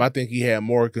 Absolutely. And I think he had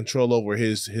more control over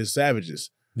his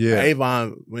savages. Yeah.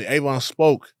 When Avon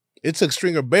spoke, it took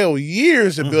Stringer Bell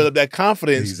years to build up that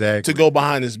confidence to go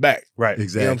behind his back. Right.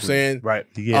 Exactly. You know what I'm saying? Right.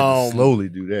 He had to slowly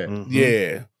do that.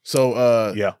 Yeah.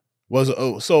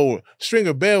 So so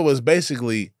Stringer Bell was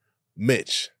basically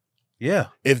Mitch. Yeah.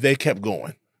 If they kept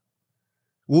going.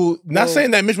 Well, not saying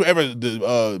that Mitch would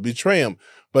ever betray him,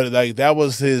 but like that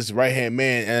was his right hand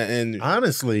man. And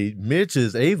honestly, Mitch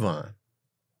is Avon.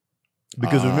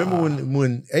 Because remember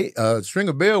when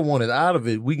Stringer Bell wanted out of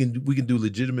it, we can do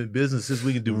legitimate businesses,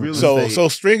 we can do real estate. So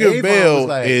Stringer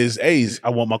Bell is Azie. I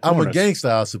want my corners. I'm a gangster,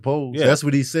 I suppose. Yeah. That's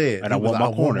what he said. And I want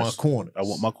my corners. I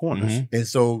want my corners. And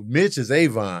so Mitch is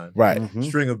Avon. Right.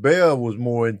 Stringer Bell was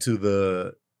more into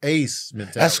the Ace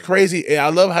mentality. That's crazy. And I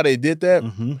love how they did that.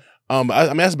 I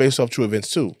mean, that's based off true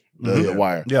events too. The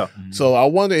Wire. Yeah. So I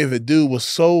wonder if the dude was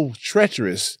so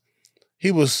treacherous. He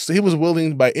was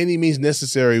willing by any means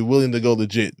necessary, willing to go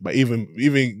legit, by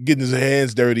even getting his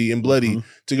hands dirty and bloody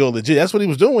to go legit. That's what he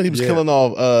was doing. He was killing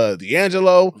off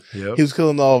D'Angelo. Yep. He was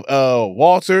killing off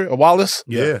Wallace.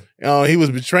 Yeah. He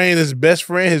was betraying his best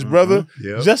friend, his brother,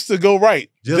 just to go right.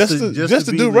 Just to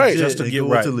do right. Just to get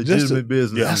right. To legitimate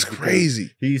business. Yeah, that's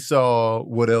crazy. He saw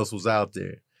what else was out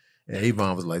there. And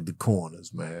Avon was like, the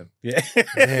corners, man. Yeah.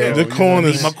 The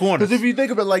corners. My corners. Because if you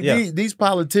think about these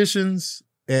politicians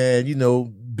and,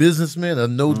 businessmen are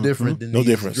no different than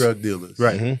these drug dealers.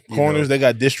 Right. Corners, they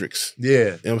got districts. Yeah. You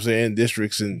know what I'm saying?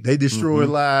 Districts. And they destroy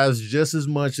lives just as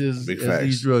much as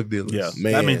these drug dealers. Yeah.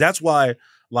 Man. I mean, that's why,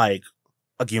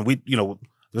 again,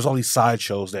 there's all these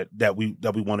sideshows that we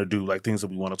want to do, like things that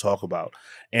we want to talk about.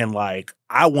 And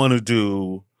I want to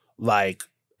do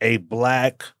a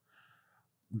black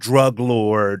drug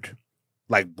lord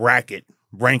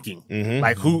ranking,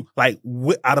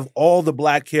 out of all the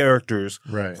black characters,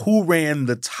 who ran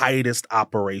the tightest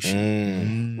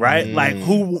operation, right?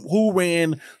 Who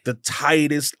ran the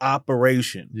tightest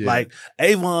operation?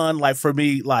 Avon, for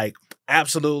me,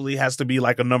 absolutely has to be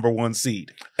a number one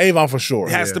seed. Avon for sure.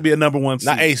 It has to be a number one seed.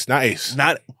 Not Ace.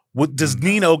 Does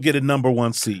Nino get a number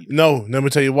one seed? No, let me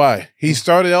tell you why. He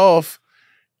started off,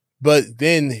 but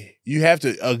then you have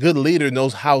to, a good leader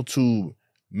knows how to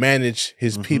manage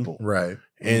his people. Right.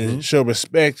 And show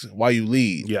respect while you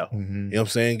lead. Yeah. You know what I'm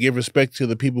saying? Give respect to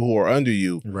the people who are under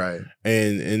you. Right.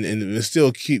 And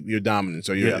still keep your dominance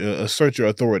or your assert your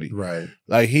authority. Right.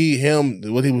 Like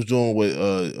what he was doing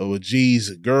with G's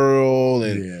girl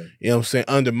and you know what I'm saying,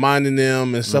 undermining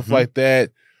them and stuff like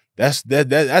that. That's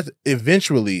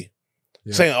eventually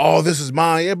saying, "Oh, this is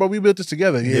mine." Yeah, but we built this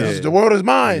together. Yeah, the world is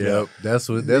mine. Yep, that's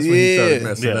when he started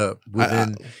messing up.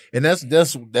 And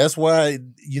that's why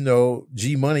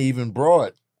G Money even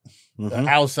brought the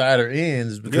outsider in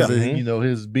is because of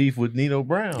his beef with Nino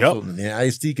Brown. Yep. So then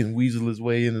Ice-T can weasel his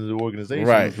way into the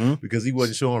organization, because he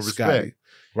wasn't showing respect.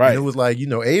 Right. And it was like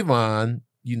Avon.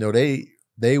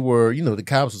 They were, the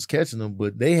cops was catching them,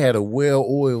 but they had a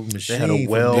well-oiled machine. They had a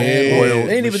well-oiled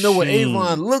They didn't even know what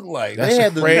Avon looked like. That's they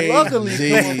had crazy.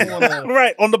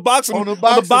 luckily on the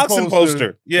boxing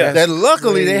poster. Yeah. That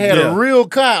luckily they had a real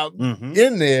cop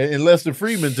in there in Lester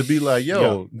Freeman to be like,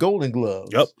 Golden Gloves.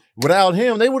 Yep. Without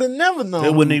him, they would have never known. They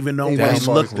wouldn't even know what he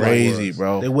looked like. Crazy,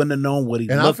 bro. They wouldn't have known what he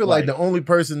looked like. And I feel like the only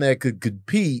person that could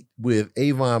compete with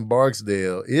Avon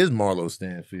Barksdale is Marlo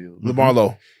Stanfield.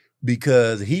 Marlo.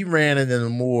 Because he ran it in a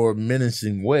more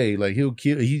menacing way. Like he'll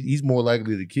kill. He's more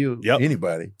likely to kill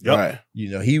anybody. Yep. Right.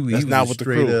 He was not with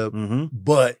straight the up.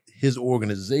 But his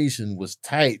organization was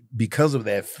tight because of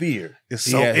that fear. It's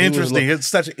so interesting. It's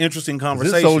such an interesting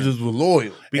conversation. His soldiers were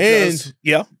loyal. Because,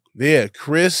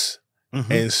 Chris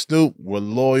and Snoop were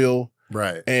loyal.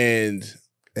 Right. And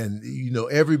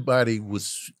everybody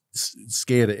was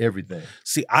scared of everything.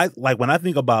 See, when I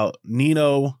think about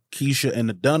Nino, Keisha, and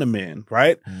the Dunnemen,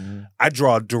 right? I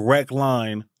draw a direct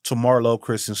line to Marlo,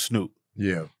 Chris, and Snoop.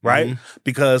 Yeah. Right?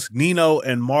 Because Nino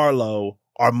and Marlo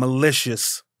are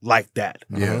malicious like that.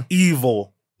 Yeah.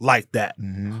 Evil like that.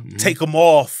 Take them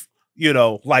off,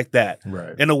 like that.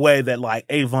 Right. In a way that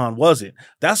Avon wasn't.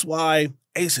 That's why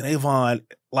Ace and Avon,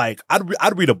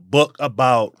 I'd read a book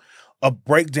about a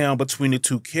breakdown between the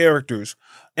two characters.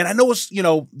 And I know it's,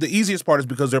 the easiest part is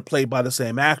because they're played by the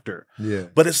same actor. Yeah.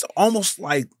 But it's almost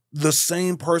like the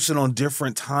same person on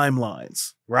different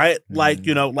timelines, right?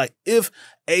 If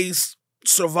Ace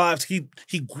survives, he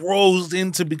grows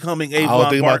into becoming Avon. I don't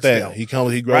think about Barksdale, that. He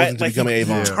grows into becoming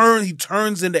Avon. He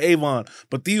turns into Avon.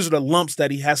 But these are the lumps that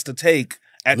he has to take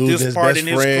at this part in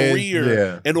his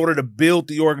career in order to build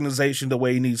the organization the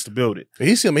way he needs to build it.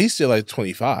 He's still like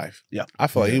 25. Yeah. I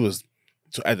feel like he was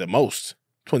at the most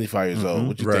 25 years old.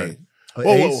 What you think?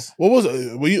 What was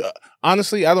were you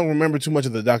honestly? I don't remember too much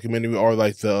of the documentary or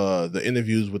the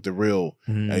interviews with the real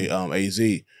AZ.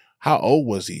 How old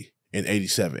was he in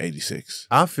 87, 86?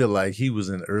 I feel like he was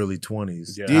in the early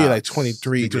 20s. Yeah, like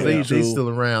 23. Because he's still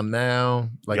around now.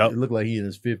 It looked like he in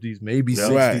his 50s, maybe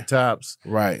 60 tops.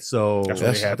 Right. So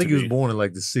I think he was born in the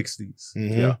 60s.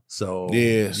 Yeah. So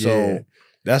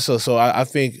so I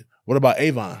think. What about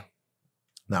Avon?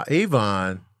 Now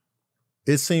Avon,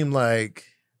 it seemed like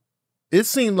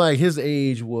his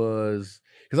age was,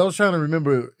 because I was trying to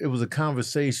remember, it was a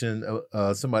conversation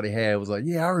somebody had, was like,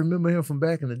 I remember him from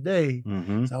back in the day.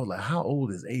 So I was like, how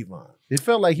old is Avon? It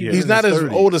felt like he's not as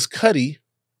old as Cuddy.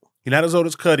 He's not as old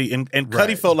as Cuddy, and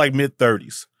Cuddy felt like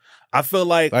mid-30s. I feel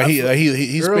like he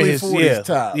spent early his 40s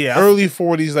top. early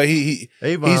 40s. Like he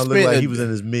Avon looked like a- he was in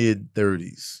his mid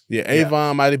 30s. Yeah,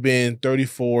 Avon might have been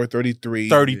 34, 33.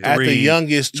 33. At the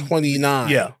youngest, 29.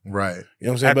 Yeah. Right. You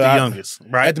know what I'm saying? At the youngest,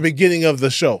 right? At the beginning of the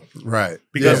show. Right.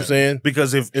 You know what I'm saying?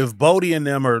 Because if Bodie and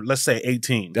them are, let's say,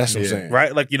 18. That's what I'm saying.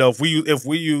 Right? Like, if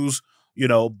we use,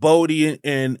 Bodie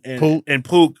and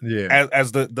Pook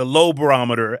as the low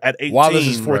barometer at 18. Wallace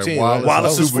is 14. Right.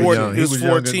 Wallace is 14. He was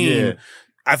 14. younger, yeah.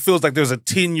 I feels like there's a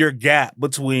 10-year gap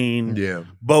between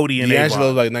Bodie and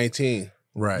D'Angelo's Avon. like 19.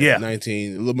 Right. Yeah.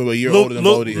 19. A little bit a year older than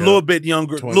Bodie. A little bit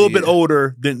younger, a little bit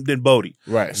older than Bodie.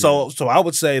 Right. So I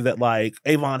would say that like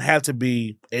Avon had to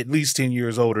be at least 10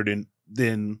 years older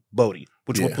than Bodie,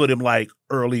 which would put him like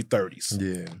early 30s.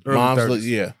 Yeah. Early Mom's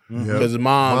 30s. look, because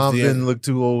Mom didn't look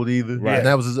too old either. Right. And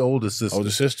that was his older sister. Older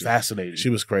sister. Fascinating. She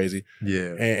was crazy.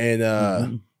 Yeah.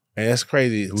 And that's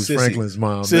crazy. It was Sissy. Franklin's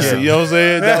mom. Sissy, you know what I'm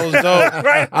saying? That was dope.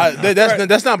 Right.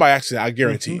 That's not by accident, I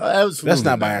guarantee you. Absolutely. That's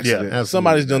not by accident. Yeah,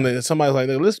 Somebody's doing it. Somebody's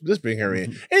like, let's bring her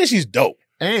in. And she's dope.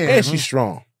 And she's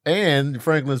strong. And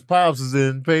Franklin's pops is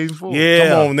in Paid For. Yeah.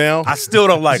 Come on now. I still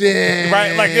don't like Dang. it.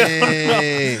 Right? Like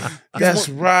that's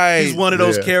right. He's one of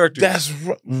those characters. That's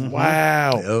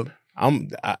wow.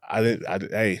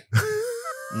 Yep. Hey.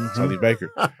 Sonny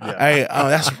Baker. Hey,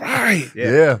 that's right.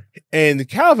 Yeah. And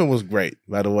Calvin was great,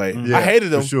 by the way. Yeah, I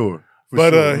hated him. For sure.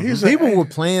 But people were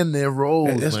playing their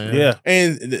roles, man. Yeah.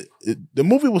 And the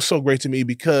movie was so great to me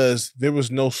because there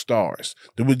was no stars.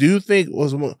 Do you think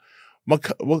was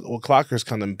Clockers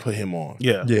kind of put him on?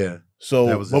 Yeah. Yeah. So,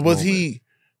 That was but his was moment. he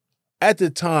at the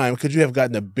time? Could you have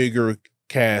gotten a bigger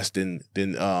cast than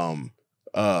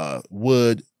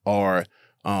Wood or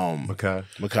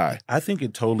Mekhi? I think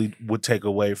it totally would take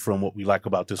away from what we like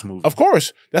about this movie. Of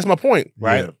course, that's my point.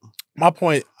 Right. Yeah. My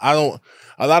point, a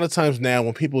lot of times now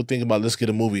when people think about let's get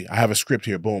a movie, I have a script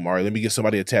here, boom, all right, let me get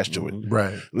somebody attached to it.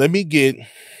 Right. Let me get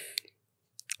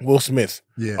Will Smith.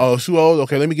 Yeah. Oh, too old?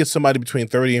 Okay, let me get somebody between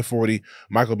 30 and 40,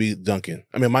 Michael B.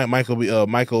 Michael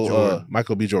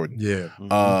B. Jordan.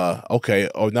 Yeah. Okay.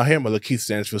 Oh, now here I'm going to Keith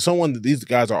Stansfield. These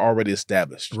guys are already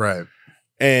established. Right.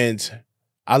 And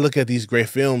I look at these great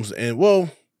films and, well,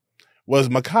 was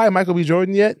Mekhi Michael B.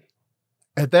 Jordan yet?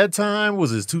 At that time,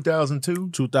 was it 2002?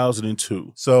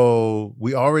 2002. So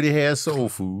we already had Soul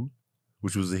Food,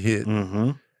 which was a hit.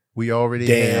 Mm-hmm. We already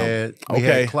had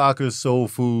Clocker's Soul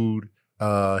Food.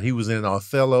 He was in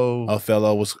Othello.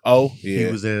 Othello was He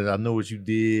was in I Know What You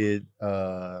Did,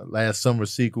 last summer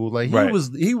sequel. Like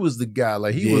he was the guy.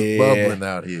 Like he was bubbling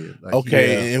out here. Like,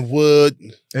 and Wood.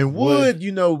 And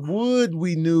Wood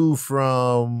we knew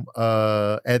from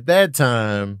at that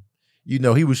time,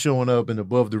 he was showing up in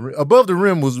Above the Rim. Above the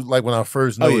Rim was like when I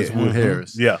first noticed Wood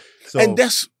Harris. Yeah. So, and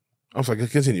that's I'm sorry,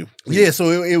 continue. Please. Yeah,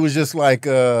 so it was just like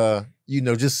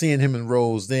just seeing him in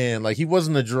roles then. Like he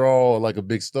wasn't a draw or like a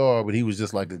big star, but he was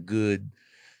just like a good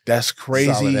That's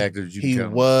crazy. Solid actor. He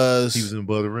was in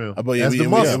Above the Rim. As the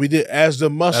Muscle. We did As the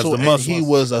Muscle. And he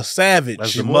was a savage.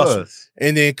 As the Muscle.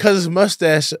 And then cut his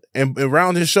mustache and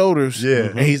around his shoulders. Yeah.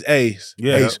 And he's Ace.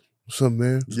 Yeah. Ace. What's up,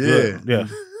 man? Yeah.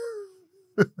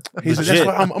 He's like, that's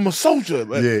why I'm a soldier.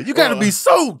 But, yeah, you gotta be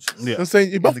soldier. Yeah. I'm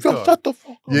saying, you both shut the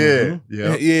fuck up. Yeah.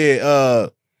 Yeah. Yeah.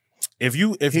 If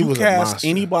you cast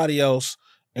anybody else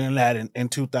in that in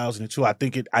 2002, I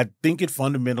think it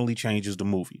fundamentally changes the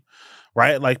movie.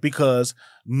 Right? Like, because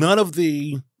none of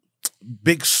the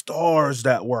big stars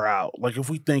that were out, like if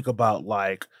we think about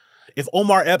like, if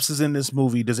Omar Epps is in this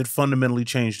movie, does it fundamentally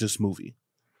change this movie?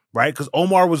 Right? Because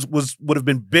Omar would have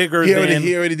been bigger he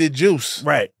already did Juice.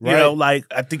 Right. You know, like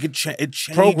I think it changes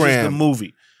the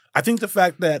movie. I think the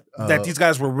fact that these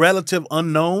guys were relative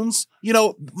unknowns,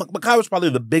 Mekhi was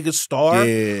probably the biggest star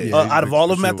out of all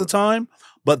of them at the time.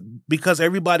 But because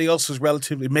everybody else is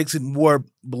relative, it makes it more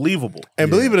believable.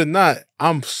 And believe it or not,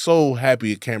 I'm so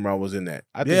happy Cameron was in that.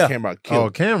 I think Cameron killed. Oh,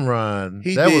 Cameron,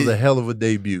 that was a hell of a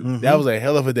debut. Mm-hmm. That was a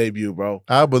hell of a debut, bro.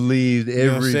 I believed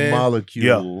every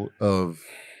molecule of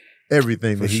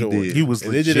everything that he did. He was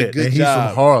legit. They did a good job. He's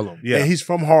from Harlem. Yeah, and he's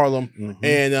from Harlem.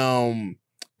 Mm-hmm.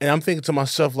 And I'm thinking to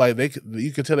myself, like,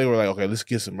 you could tell they were like, okay, let's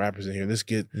get some rappers in here. Let's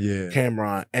get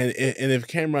Cameron. And if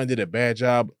Cameron did a bad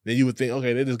job, then you would think,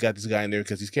 okay, they just got this guy in there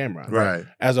because he's Cameron. Right.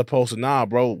 As opposed to, nah,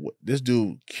 bro, this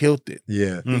dude killed it.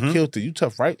 Yeah. He killed it. You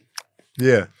tough, right?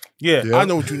 Yeah. Yeah. I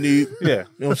know what you need. Yeah. You know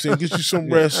what I'm saying? Get you some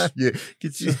rest. Yeah.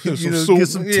 Get you some soup. Get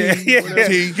some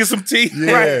tea. Get some tea.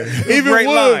 Yeah. Right. Even Great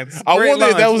Wood. lines. I wonder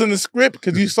if that was in the script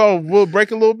because you saw Wood break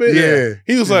a little bit. Yeah.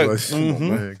 He was like, come on,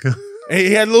 man. and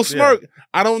he had a little smirk.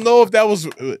 I don't know if that was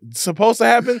supposed to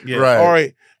happen. Yeah.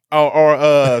 Right.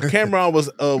 or Cameron was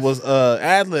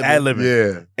ad-libbing.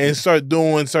 Yeah. And start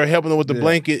helping him with the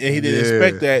blanket, and he didn't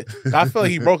expect that. I felt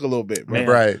like he broke a little bit, bro. Man,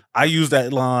 right. I use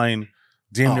that line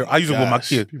damn near. I use it with my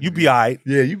kids. You be all right.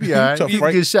 Yeah, you be all right. You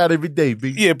get shot every day,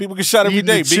 B. Yeah, people get shot every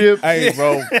day, B. Hey,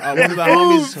 bro. One of the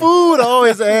homies. Food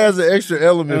always adds an extra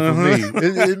element for me.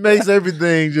 It makes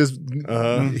everything just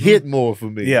hit more for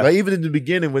me. Yeah. Like even in the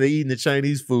beginning when they eating the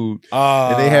Chinese food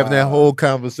and they having that whole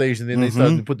conversation, then they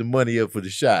starting to put the money up for the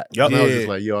shot. Yep. And I was just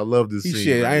like, yo, I love this scene.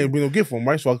 Shit, I ain't bring no gift for him,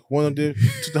 right? So I went up there,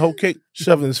 took the whole cake,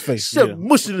 shoved it in his face.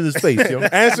 Mush it in his face, yo.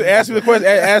 Ask me the question.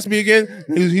 Ask me again.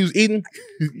 He was eating.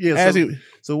 Yeah.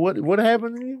 So what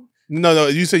happened to you? No.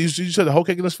 You said you shoved the whole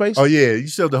cake in his face. Oh yeah, you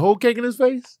shoved the whole cake in his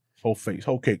face. Whole cake.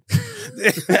 Whole cake.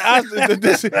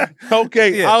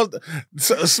 Yeah.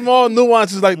 Small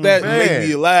nuances like that make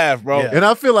me laugh, bro. Yeah. And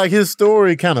I feel like his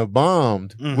story kind of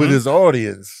bombed with his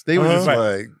audience. They were just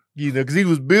like, you know, because he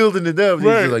was building it up. He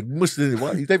was like, mushed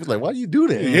it. They was like, why do you do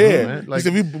that? Yeah. Man? Like, he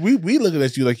said, we looking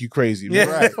at you like you crazy. Man. Yeah.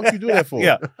 What the fuck you do that for?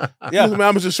 Yeah. Man,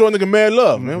 I'm just showing nigga mad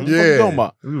love, man. What the fuck you talking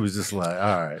about? We was just like,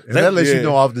 all right. And that lets you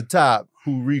know off the top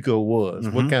who Rico was,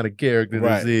 what kind of character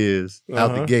this is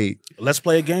out the gate. Let's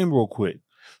play a game real quick.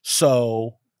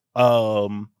 So,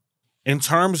 in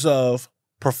terms of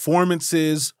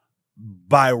performances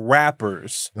by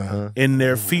rappers in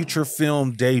their feature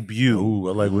film debut, ooh,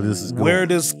 I like where this is going.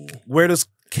 Where does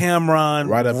Cameron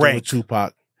right up there with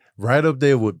Tupac? Right up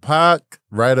there with Pac.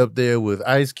 Right up there with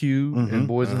Ice Cube and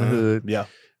Boys in the Hood. Yeah.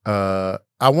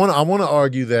 I want to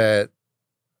argue that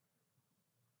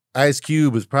Ice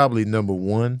Cube is probably number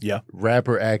one. Yeah.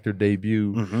 Rapper actor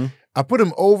debut. I put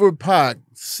him over Pac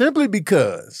simply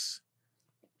because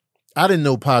I didn't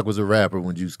know Pac was a rapper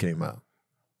when Juice came out.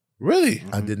 Really?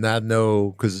 I did not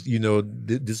know because, you know,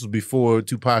 this was before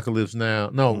Tupacalypse Now.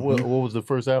 No, what was the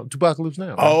first album? Tupacalypse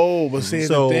Now. Right? Oh, but seeing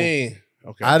the thing.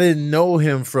 Okay. I didn't know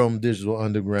him from Digital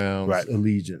Underground's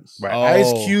Allegiance. Right.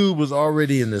 Ice Cube was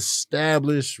already an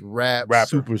established rapper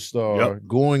superstar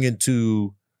going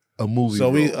into a movie. So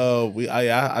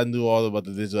I knew all about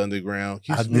the Digital Underground.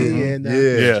 I did.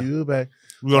 You back.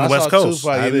 We on the West Coast.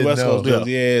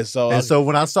 So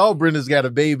when I saw Brenda's Got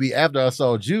a Baby after I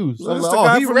saw Juice, I was like,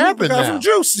 oh, he rapping now. From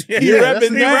Juice. He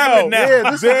rapping now. Yeah,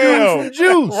 this is dude from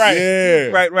Juice. Right. Yeah.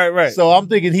 Right. So I'm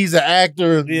thinking he's an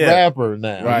actor rapper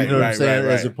now. Right, you know what I'm saying?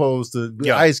 As opposed to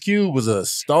Ice Cube was a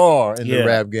star in the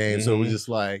rap game. So it was just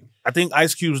like, I think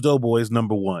Ice Cube's Doughboy is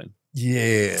number one.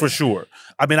 Yeah. For sure.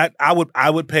 I mean, I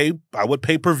would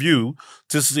pay per view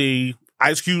to see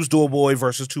Ice Cube's Doughboy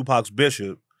versus Tupac's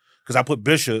Bishop. Because I put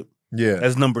Bishop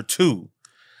as number 2.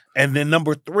 And then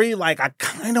number 3, like, I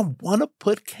kind of want to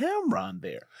put Cameron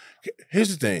there.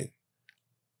 Here's the thing.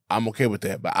 I'm okay with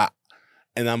that. But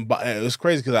it's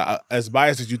crazy because as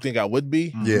biased as you think I would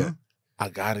be, I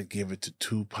got to give it to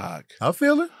Tupac. I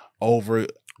feel it. Over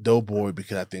Doughboy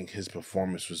because I think his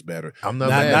performance was better. I'm not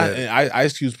mad at it. And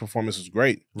Ice Cube's performance was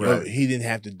great. Right. He didn't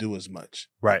have to do as much.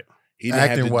 Right.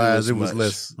 Acting wise, it was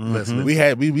less.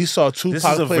 We saw Tupac this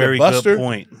is a play very the Buster. Good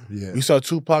point. Yeah. We saw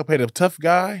Tupac play the tough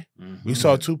guy. We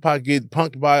saw Tupac get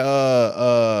punked by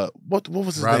what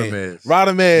was his name?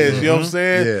 Rodamez. You know what I'm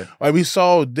saying? Yeah. Like we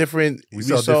saw different. We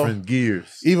saw different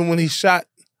gears. Even when he shot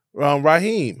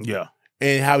Raheem. Yeah.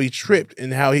 And how he tripped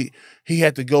and how he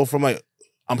had to go from like,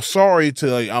 I'm sorry to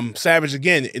like I'm savage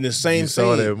again in the same scene.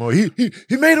 Saw that more. He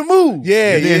made a move.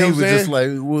 Yeah, and then he was just like,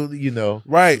 well, you know,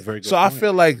 right. So I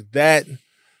feel like that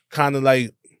kind of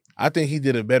like I think he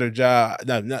did a better job.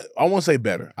 I won't say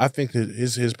better. I think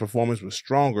his performance was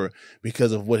stronger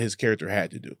because of what his character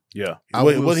had to do. Yeah,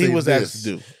 what he was asked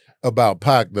to do. About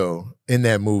Pac though, in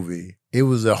that movie, it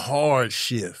was a hard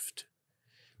shift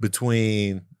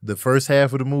between the first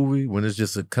half of the movie when it's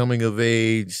just a coming of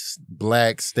age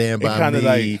black Stand By Me.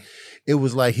 Like, it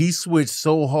was like he switched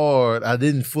so hard, I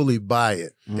didn't fully buy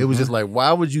it. It was just like,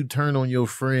 why would you turn on your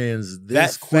friends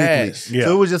this quickly? Yeah.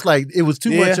 So it was just like, it was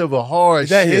too much of a hard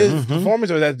shift. His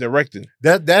performance or that directing?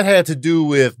 That had to do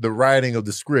with the writing of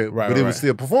the script, but it was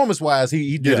still performance-wise,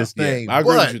 he did his thing. I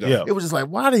agree with you though. It was just like,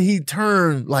 why did he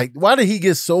turn, like, why did he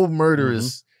get so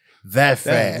murderous that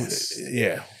fast?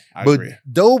 I agree.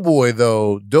 Doughboy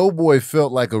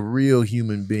felt like a real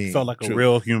human being. Felt like a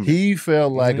real human. He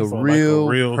felt like a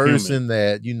real person human.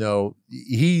 That, you know,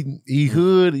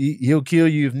 he'll kill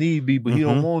you if need be, but he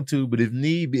don't want to. But if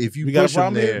you push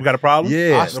him there. We got a problem?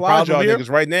 Yeah. I slide y'all niggas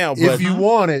right now. But if you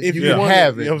want it, you can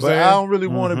have it. You know but I don't really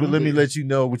want it, but let me let you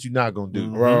know what you're not going to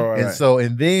do. Right.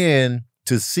 And then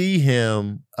to see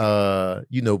him,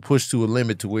 push to a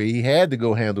limit to where he had to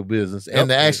go handle business and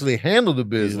to actually handle the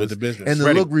business, with the business and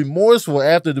to look remorseful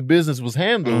after the business was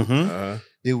handled,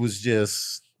 it was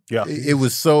just Yeah. It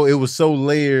was so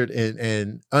layered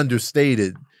and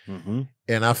understated.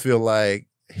 And I feel like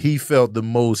he felt the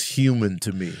most human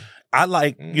to me. I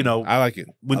like, you know, I like it.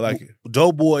 I like it.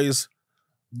 Doughboys,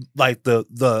 like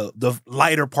the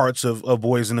lighter parts of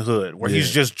Boys in the Hood, where he's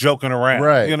just joking around.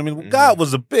 Right. You know what I mean? God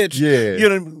was a bitch. Yeah. You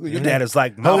know, your dad is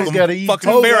like, Hoes gotta eat. fucking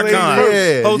Hoes Farrakhan. gotta eat.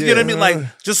 Yeah, You know what I mean?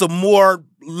 Like, just a more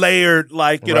layered,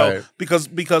 like, you know,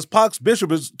 because Pox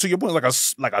Bishop is, to your point, like a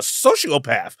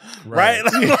sociopath, right?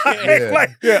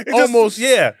 Almost.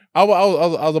 Yeah. I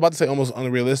was about to say almost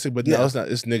unrealistic, but no, it's not.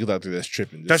 It's niggas out there that's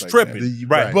tripping. That's like tripping, that.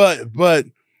 right? But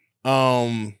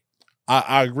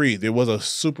I agree. There was a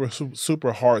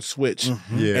super hard switch,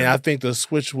 and I think the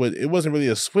switch it wasn't really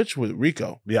a switch with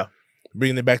Rico. Yeah,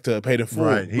 bringing it back to Paid in Full.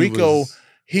 Right. Rico,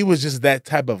 he was just that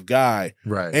type of guy,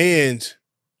 right? And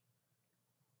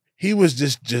he was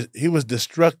just he was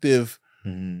destructive.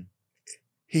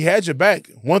 He had your back.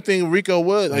 One thing Rico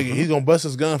was like, he's gonna bust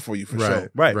his gun for you for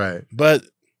sure, right. But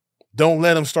don't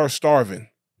let him start starving.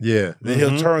 Yeah, then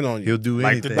he'll turn on you. He'll do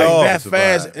like anything the dog, that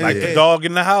fast, like the dog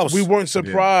in the house. We weren't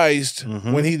surprised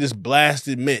when he just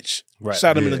blasted Mitch,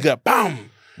 shot him in the gut,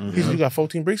 bam. He said, "You got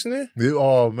 14 bricks in there?"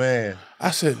 Oh man,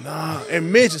 I said, "Nah."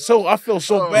 And Mitch, I felt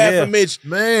so bad for Mitch.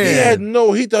 Man,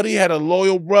 he thought he had a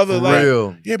loyal brother. For like,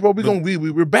 real. Yeah, bro,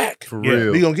 we're back for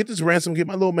real. We gonna get this ransom, get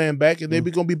my little man back, and then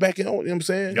we gonna be back in. You know what I'm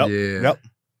saying? Yep.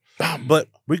 But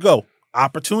Rico,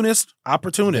 opportunist. Yeah,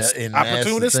 and that's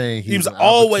the thing. He was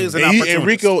always an opportunist. And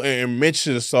Rico and Mitch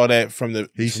should have saw that from jail.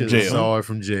 Saw it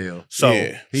from jail. So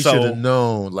he should have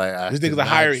known. Like, this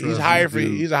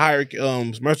nigga's he's a hired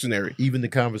mercenary. Even the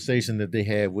conversation that they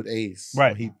had with Ace,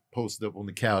 right? He posted up on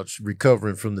the couch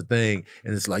recovering from the thing,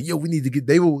 and it's like, yo, we need to get.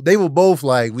 They were both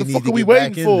like, we need to get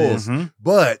back in this.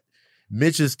 But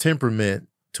Mitch's temperament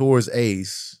towards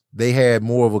Ace, they had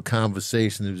more of a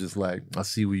conversation. It was just like, I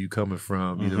see where you coming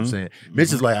from. You know what I'm saying?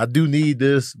 Mitch is like, I do need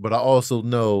this, but I also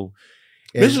know.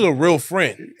 Mitch is a real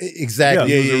friend.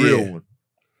 Exactly. He was a real one.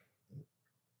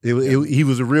 He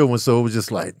was a real one. So it was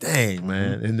just like, dang,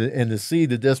 man. And to see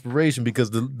the desperation,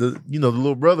 because the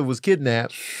little brother was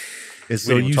kidnapped. And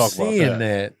so you seeing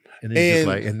that. And it's just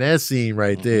like, in that scene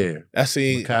right there. That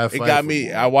scene, it got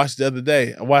me. I watched it the other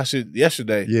day. I watched it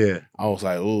yesterday. Yeah. I was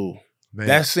like, ooh. Man,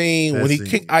 that scene, when he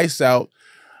kicked Ice out,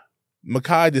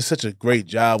 Mekhi did such a great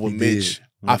job with Mitch.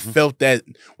 I felt that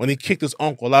when he kicked his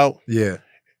uncle out,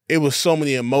 it was so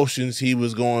many emotions. He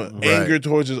was going anger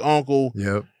towards his uncle.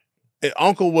 Yep. And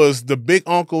uncle was the big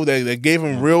uncle that gave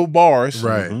him real bars.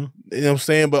 Right. You know what I'm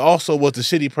saying? But also was the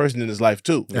shitty person in his life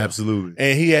too. Absolutely.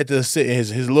 And he had to sit,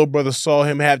 his little brother saw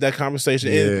him have that conversation.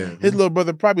 And his little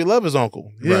brother probably loved his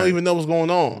uncle. He don't even know what's going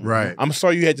on. Right. I'm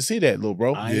sorry you had to see that, little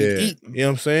bro. I ain't eating. You know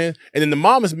what I'm saying? And then the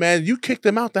mom is mad, you kicked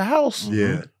him out the house.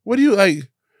 Yeah. What do you like?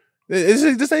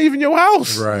 This ain't even your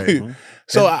house. Right.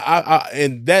 So I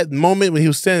in that moment when he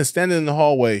was standing in the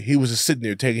hallway, he was just sitting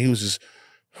there he was just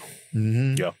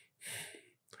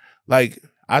like,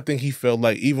 I think he felt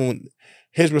like even when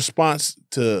his response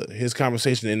to his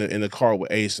conversation in the car with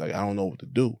Ace, like, I don't know what to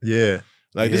do. Yeah.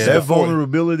 Like, this is that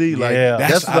vulnerability, like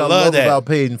that's what I love about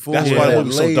Paid in Full. That's why that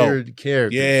movie's so layered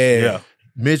character. Yeah.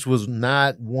 Mitch was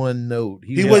not one note.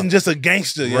 He wasn't just a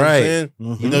gangster, you know what I'm saying?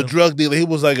 You know, drug dealer. He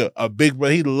was like a big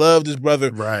brother. He loved his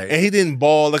brother. Right. And he didn't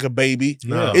bawl like a baby.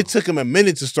 No. It took him a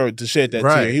minute to start to shed that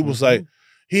tear. He was like,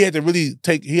 he had to really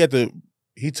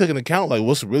he took an account like,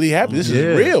 what's really happening? This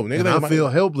is real, nigga. And I feel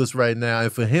helpless right now.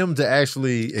 And for him to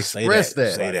actually express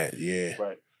that. Say that, yeah.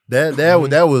 Right.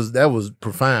 That was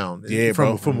profound. Yeah,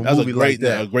 from a movie like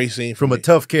that. A great scene from a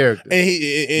tough character. And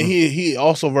he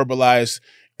also verbalized,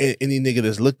 any nigga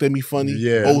that's looked at me funny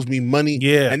owes me money.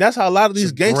 Yeah. And that's how a lot of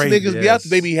these gangster niggas be out there.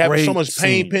 They be having so much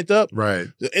pain pent up. Right.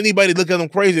 Anybody look at them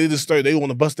crazy, they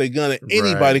want to bust their gun at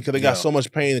anybody because they got so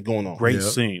much pain going on. Great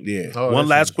scene. Yeah. Oh, one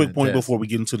last quick point before we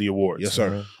get into the awards. Yes,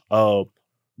 sir.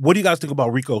 What do you guys think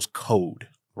about Rico's code?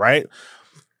 Right?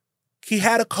 He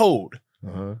had a code.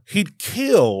 He'd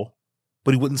kill,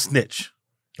 but he wouldn't snitch.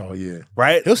 Oh yeah.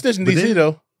 Right? He'll snitch in DC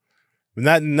though.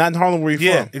 Not in Harlem where he's from.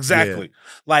 Yeah, exactly.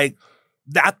 Yeah. Like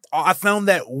that, I found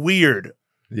that weird.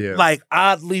 Yeah. Like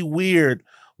oddly weird,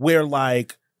 where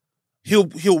like he'll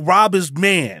rob his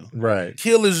man. Right.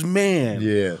 Kill his man.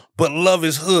 Yeah. But love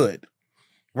his hood.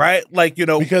 Right? Like, you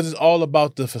know. Because it's all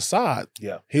about the facade.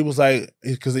 Yeah. He was like,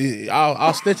 because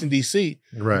I'll snitch in DC.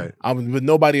 Right. I'm with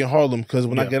nobody in Harlem because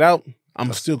when I get out,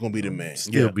 I'm still gonna be the man.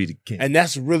 Still be the king. And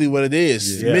that's really what it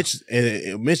is.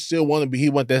 Yeah. Mitch still wanted he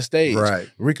want that stage. Right.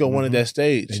 Rico wanted that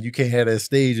stage. And you can't have that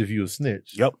stage if you a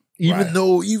snitch. Yep. Even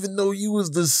though you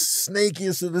was the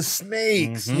snakiest of the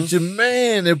snakes with your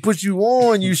man that put you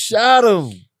on, you shot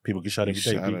him. People get shot every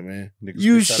day. Man.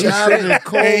 You shot in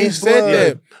cold He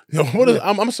said blood. that.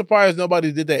 I'm surprised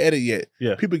nobody did that edit yet.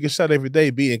 Yeah. People get shot every day,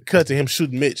 being cut to him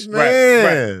shooting Mitch.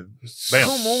 Man. Bam.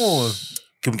 Come on.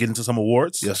 Can we get into some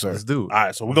awards? Yes, sir. Let's do it. All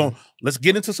right, so let's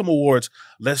get into some awards.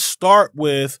 Let's start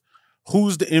with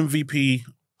who's the MVP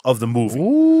of the movie.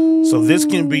 Ooh. So this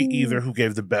can be either who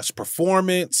gave the best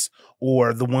performance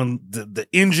or the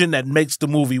engine that makes the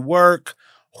movie work.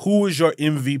 Who is your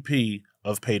MVP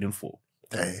of Paid in Full?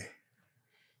 Dang.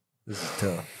 This is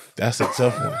tough. That's a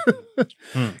tough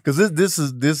one. Because this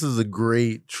is a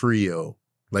great trio.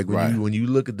 Like when you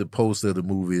look at the poster of the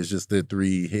movie, it's just the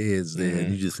three heads there,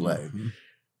 and you just like,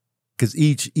 because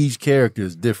each character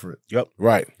is different. Yep.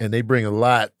 Right. And they bring a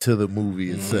lot to the movie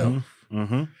itself.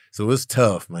 So it's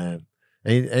tough, man.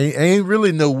 Ain't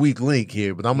really no weak link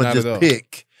here, but I'm gonna just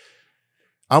pick.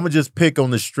 I'm gonna just pick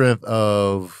on the strength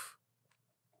of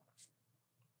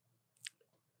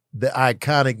the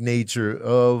iconic nature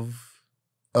of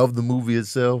the movie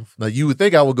itself. Now you would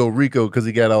think I would go Rico because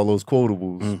he got all those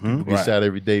quotables. People get shot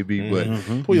every day, B.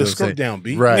 But pull your skirt down,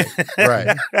 B. Right.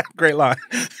 Great line.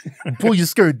 Pull your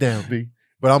skirt down, B.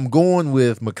 But I'm going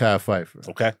with Mekhi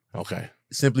Phifer. Okay.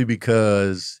 Simply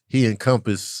because he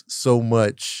encompassed so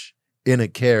much in a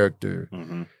character.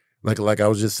 Like I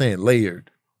was just saying,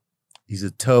 layered. He's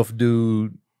a tough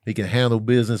dude. He can handle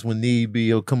business when need be.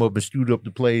 He'll come up and shoot up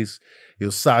the place.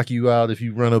 He'll sock you out if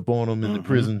you run up on him in the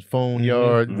prison phone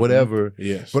yard, whatever.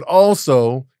 Yes. But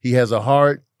also, he has a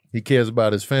heart. He cares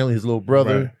about his family, his little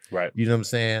brother. Right. You know what I'm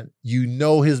saying? You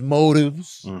know his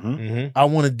motives. I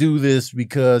want to do this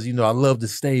because, I love the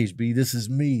stage, B. This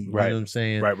is me. You know what I'm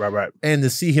saying? Right. And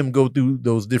to see him go through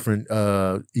those different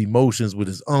emotions with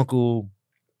his uncle.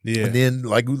 Yeah. And then,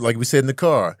 like we said in the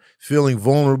car, feeling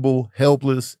vulnerable,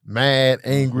 helpless, mad,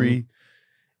 angry.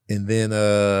 And then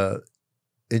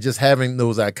and just having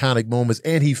those iconic moments.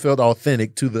 And he felt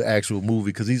authentic to the actual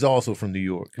movie because he's also from New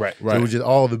York. Right. So it was just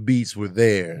all the beats were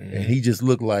there. And he just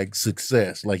looked like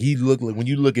success. Like he looked like, when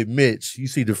you look at Mitch, you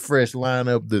see the fresh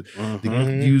lineup,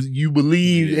 you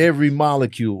believe every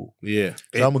molecule. Yeah.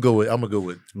 So I'm gonna go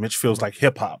with Mitch feels like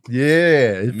hip hop.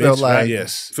 Yeah. It felt like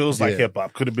Feels like hip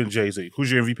hop. Could have been Jay-Z. Who's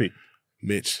your MVP?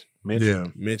 Mitch. Yeah.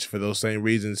 Mitch for those same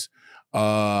reasons.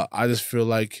 I just feel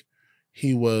like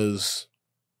he was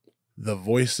the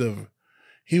voice of,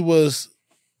 he was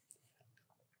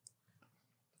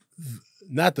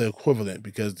not the equivalent,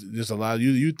 because there's a lot of,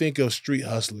 you think of street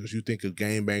hustlers, you think of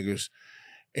gangbangers,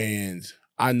 and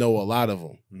I know a lot of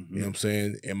them, you know what I'm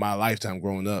saying, in my lifetime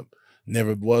growing up.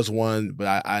 Never was one,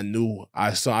 but I know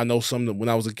some when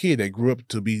I was a kid that grew up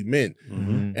to be men.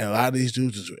 And a lot of these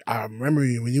dudes, I remember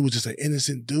when you was just an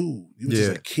innocent dude. You was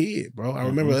just a kid, bro. I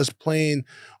remember us playing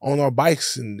on our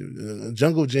bikes and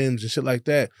jungle gyms and shit like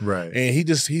that. Right. And he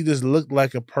just looked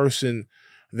like a person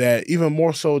that, even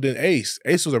more so than Ace.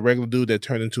 Ace was a regular dude that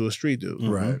turned into a street dude.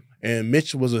 Right. And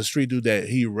Mitch was a street dude that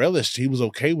he relished. He was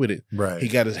okay with it. Right. He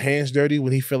got his hands dirty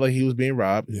when he felt like he was being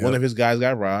robbed. One of his guys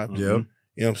got robbed. Yep.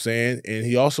 You know what I'm saying? And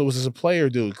he also was just a player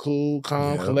dude. Cool,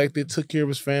 calm, collected, took care of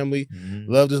his family,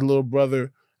 loved his little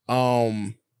brother.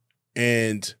 And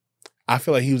I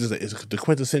feel like he was just the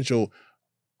quintessential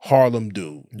Harlem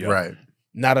dude. Right.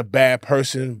 Not a bad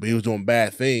person, but he was doing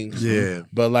bad things. Yeah.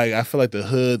 But like, I feel like the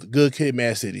hood, good kid,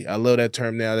 mad city. I love that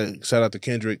term now. Shout out to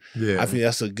Kendrick. Yeah. I think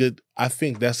that's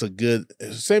a good,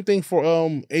 same thing for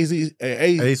Azie,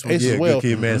 Ace as well. Good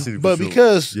kid, mad city, but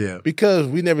sure. because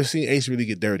we never seen Ace really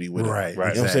get dirty with it. Right. You know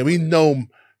what I'm saying? We know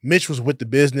Mitch was with the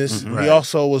business. He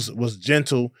also was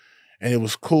gentle, and it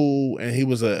was cool, and he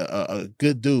was a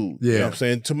good dude. You know what I'm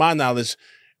saying? To my knowledge,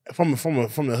 from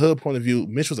the hood point of view,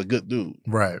 Mitch was a good dude.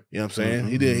 Right. You know what I'm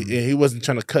saying? He wasn't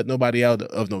trying to cut nobody out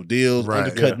of no deals,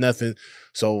 undercut nothing.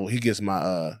 So he gets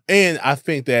my and I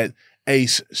think that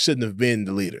Ace shouldn't have been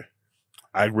the leader.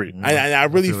 I agree. And I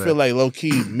really feel like low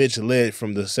key Mitch led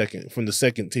from the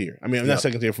second tier. I mean, not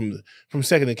second tier, from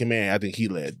second in command. I think he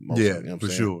led most. Yeah, you know what I'm for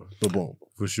saying? sure. But boom,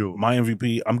 for sure. My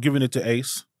MVP, I'm giving it to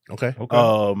Ace. Okay.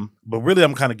 But really,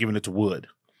 I'm kind of giving it to Wood.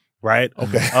 Right?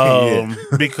 Okay.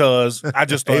 Because I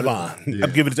just thought Avon.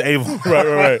 I'm giving it to Avon.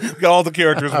 right. Got all the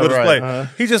characters with his play.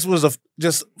 He just was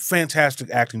just fantastic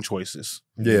acting choices.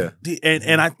 Yeah.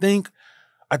 And I think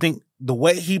the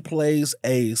way he plays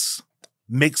Ace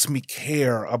makes me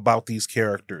care about these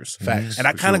characters. Facts. And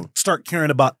I kind of start caring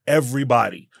about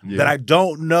everybody that I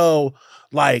don't know.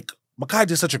 Like, Mekhi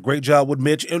did such a great job with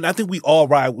Mitch, and I think we all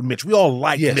ride with Mitch. We all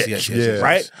like Mitch,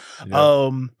 right? Yeah.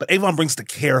 But Avon brings the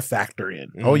care factor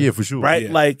in. Oh yeah, for sure. Right?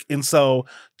 Yeah. Like, and so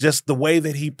just the way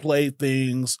that he played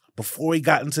things before he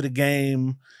got into the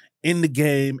game, in the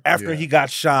game, after he got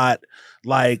shot,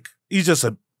 like, he's just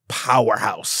a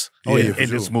powerhouse in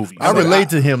this movie. I relate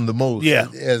to him the most. Yeah.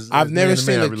 I've never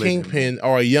seen a kingpin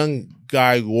or a young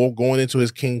guy going into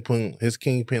his kingpin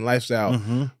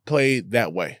lifestyle played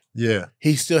that way. Yeah,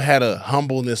 he still had a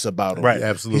humbleness about him. Right,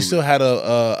 absolutely. He still had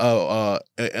a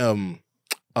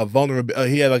vulnerability.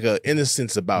 He had like an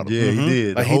innocence about him. Yeah, he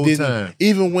did. Like the whole he didn't, time.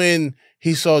 even when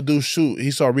he saw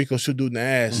Rico shoot dude in the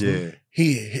ass. Yeah,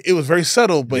 it was very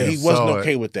subtle, but he wasn't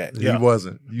okay with that. He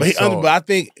wasn't. But I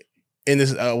think in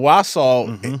this, what I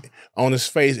saw on his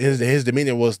face, his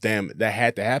demeanor was, damn, that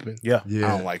had to happen. Yeah. I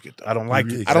don't like it. I don't like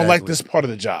it. I don't like this part of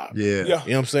the job. Yeah. You know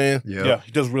what I'm saying? Yeah.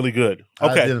 He does really good.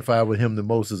 I Okay. identify with him the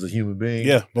most as a human being.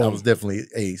 Yeah. I was definitely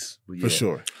Ace. For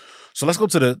sure. So let's go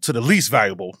to the least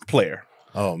valuable player.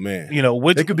 Oh man. You know,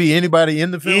 which it could be anybody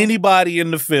in the film. Anybody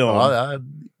in the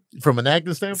film. From an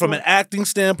acting standpoint? From an acting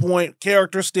standpoint,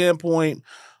 character standpoint,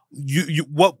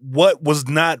 what was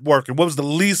not working? What was the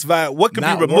least valuable? What could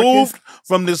be removed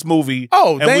from this movie?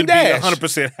 Oh, and Dame we'd Dash. be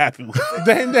 100% happy with it.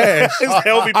 Dame Dash.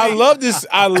 I love this.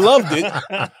 I loved it.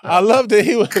 I loved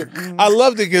it. I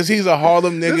loved it because he's a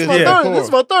Harlem nigga. This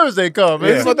is my Thursday call, man.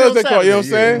 This is my Thursday call. You know what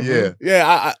I'm saying? Yeah.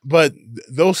 Yeah. But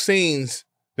those scenes,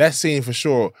 that scene for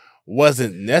sure,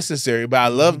 wasn't necessary, but I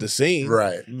loved the scene.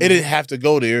 Right. It didn't have to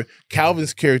go there.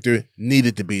 Calvin's character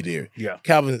needed to be there. Yeah.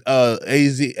 Calvin,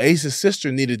 Ace's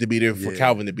sister needed to be there for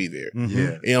Calvin to be there. Yeah. You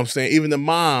know what I'm saying? Even the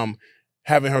mom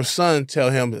having her son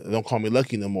tell him, don't call me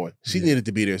Lucky no more. She needed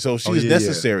to be there. So she was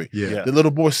necessary. Yeah. The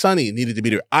little boy Sonny needed to be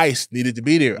there. Ice needed to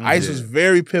be there. Ice was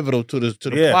very pivotal to the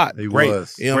plot. He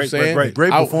was. You know what I'm saying?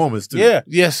 Great performance too. Yeah.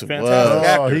 Yes, it was.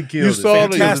 Oh, he killed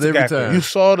Fantastic every actor. time. You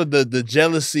saw the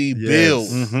jealousy build.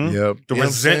 Yep. The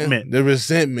resentment. The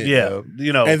resentment. Yeah.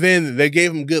 You know. And then they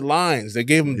gave him good lines. They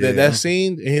gave him that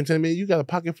scene and him telling me, you got a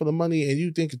pocket full of money and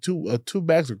you think two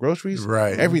bags of groceries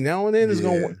every now and then is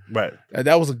going to work. Right.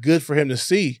 That was good for him to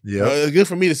see. Yeah. Good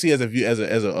for me to see as a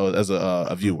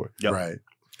viewer. Yep. Right.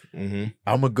 Mm-hmm.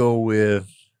 I'm gonna go with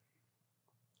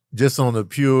just on the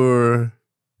pure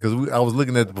because I was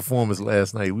looking at the performance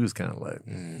last night. We was kind of like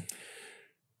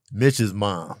Mitch's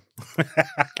mom.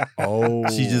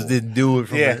 She just didn't do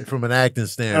it from an acting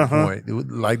standpoint. It was,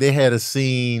 like they had a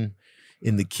scene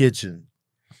in the kitchen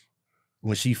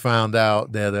when she found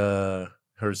out that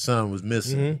her son was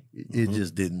missing. It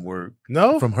just didn't work.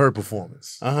 No, from her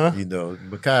performance. You know,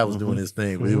 Mekhi was doing his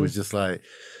thing, but it was just like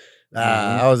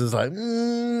I was just like,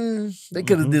 they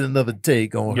could have did another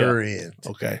take on her end.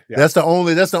 Okay, that's the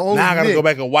only. Now I gotta go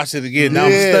back and watch it again. Now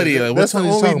I'm studying. Like, that's the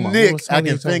only Nick I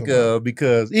can think of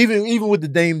because even with the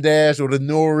Dame Dash or the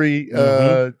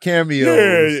Nori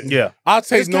cameo, I'll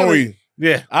take Nori.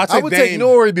 I would take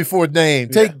Nori before Dame.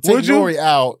 Take Nori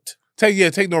out. Take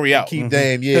Nori out. Keep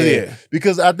Dame,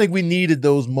 because I think we needed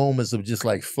those moments of just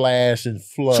like flash and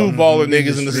fluff. Two baller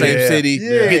niggas in the same city,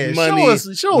 getting money.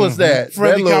 Show us that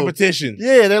friendly that competition.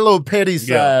 Yeah, that little petty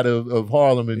side of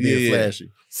Harlem and being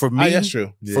flashy. For me, that's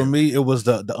true. For me, it was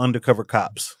the undercover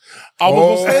cops. I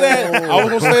was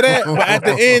gonna say that. But at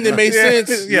the end, it made sense.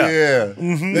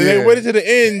 They waited to the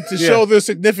end to show their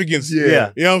significance. You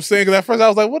know what I'm saying? Because at first I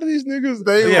was like, "What are these niggas?"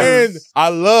 And I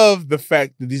love the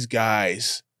fact that these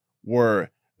guys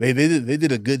they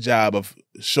did a good job of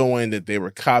showing that they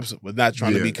were cops but not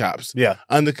trying to be cops.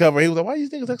 Undercover. He was like, why are these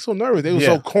niggas like so nervous? They were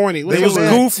so corny. They was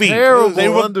goofy. They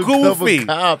were goofy.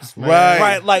 Cops, man.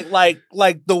 Right.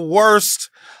 Like the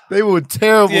worst. They were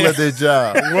terrible at their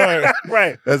job.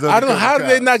 Right. I don't know how did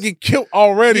they not get killed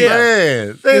already.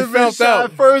 Man, they found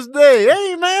out first day.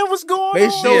 Hey man, what's going on? They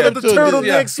showed up the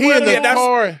turtleneck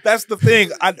sweater. That's the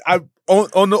thing. I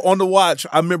on the watch.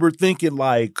 I remember thinking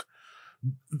like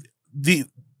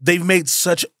they've made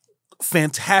such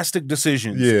fantastic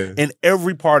decisions in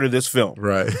every part of this film.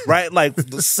 Right? Like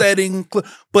the setting,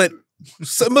 but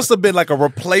it must have been like a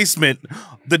replacement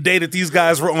the day that these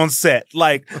guys were on set.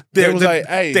 Like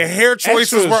their hair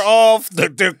choices were off,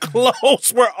 their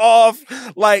clothes were off,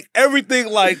 like everything.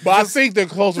 Like, but I think their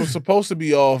clothes were supposed to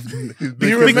be off. Do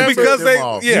you remember?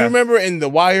 Do you remember in The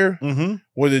Wire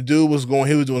where the dude was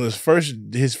doing his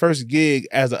first gig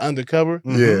as an undercover?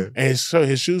 And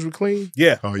his shoes were clean.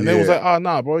 And they was like, oh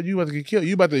nah, bro, you about to get killed.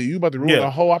 You about to ruin the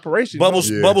whole operation.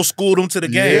 Bubble schooled him to the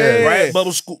game, right?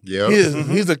 Bubble school.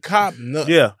 He's a cop.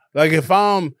 Like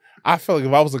I felt like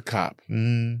if I was a cop,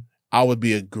 I would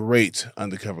be a great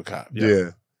undercover cop. You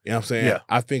know what I'm saying?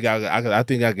 I think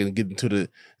I can get into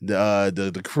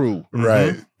the crew.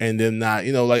 And then not,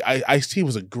 like Ice-T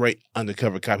was a great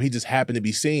undercover cop. He just happened to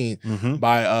be seen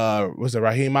by was it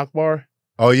Raheem Akbar?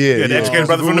 Oh yeah, the educated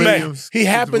brother from the Bay. He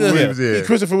happened to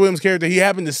Christopher Williams' character. He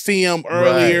happened to see him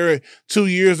earlier 2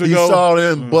 years ago. He saw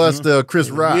him bust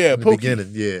Chris Rock in the beginning.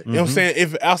 Yeah, you know what I'm saying.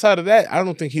 If outside of that, I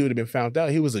don't think he would have been found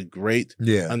out. He was a great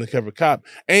undercover cop,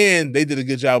 and they did a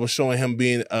good job of showing him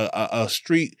being a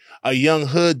young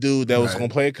hood dude that was going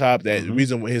to play a cop. That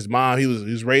reason his mom, he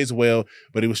was raised well,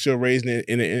 but he was still raised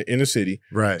in the inner city.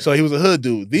 Right. So he was a hood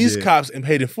dude. These cops in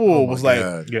Paid in Full was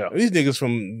like, these niggas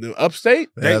from the upstate.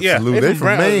 Absolutely, they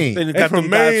from Maine. They got them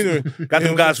got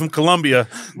them guys from Columbia,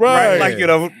 right? Like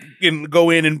can go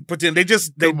in and pretend they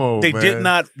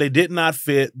did not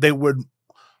fit. They were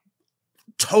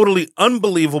totally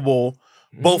unbelievable,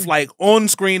 both like on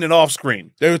screen and off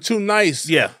screen. They were too nice.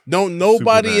 Yeah, don't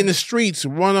nobody in the streets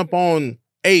run up on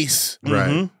Ace.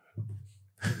 Right.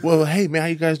 Well, hey man, how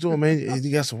you guys doing, man?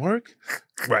 You got some work?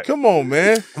 Right. Come on,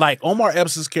 man. Like Omar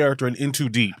Epps' character in Too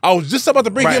Deep. I was just about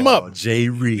to bring him up. Jay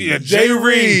Reed. Yeah, Jay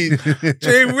Reed.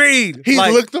 Jay Reed. He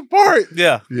looked the part.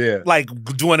 Yeah. Yeah. Like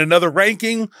doing another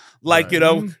ranking. Like,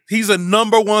 he's a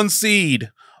 #1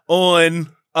 seed on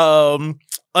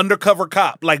Undercover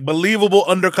Cop. Like believable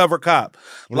Undercover Cop.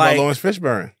 What about Lawrence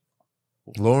Fishburne?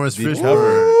 Lawrence Deep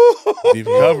Fishburne. Deep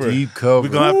cover. Deep cover. We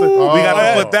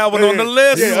gotta put that one on the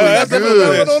list. Yeah, that's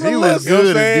good. He was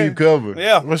good at deep cover.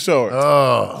 Yeah, for sure.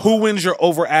 Who wins your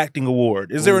overacting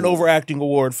award? Is there an overacting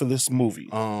award for this movie?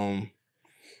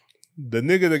 The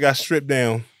nigga that got stripped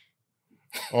down.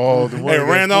 Oh, the one that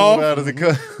ran off out of the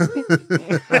cut.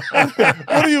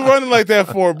 What are you running like that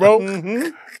for, bro?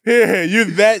 Here,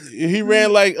 he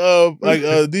ran like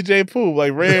DJ Pooh,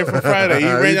 like ran for Friday. He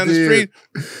ran down the street.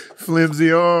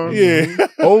 Flimsy arm. Yeah.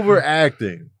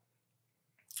 Overacting.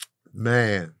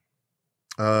 Man.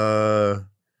 It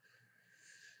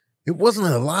wasn't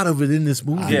a lot of it in this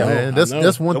movie, man.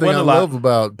 That's one thing I love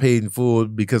about Paid in Full,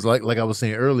 because like I was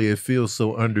saying earlier, it feels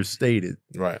so understated.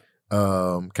 Right.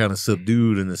 Kind of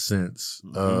subdued in a sense.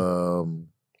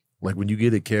 Like when you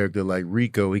get a character like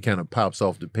Rico, he kind of pops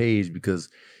off the page because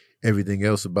everything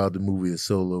else about the movie is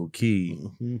so low key.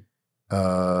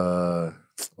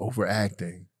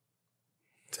 Overacting.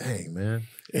 Dang, man.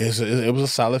 It was a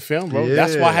solid film, bro. Yeah.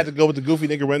 That's why I had to go with the goofy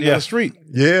nigga running down the street.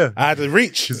 Yeah. I had to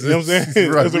reach. You know what I'm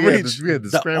saying? Right. It was a reach. We had to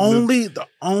the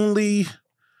only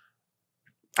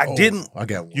I didn't. I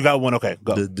got one. You got one? Okay,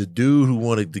 go. The dude who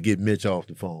wanted to get Mitch off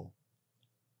the phone.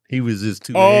 He was just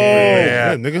too angry.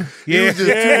 Man. Nigga. He was just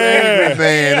too angry,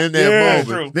 man, in that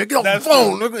moment. Nigga, get off the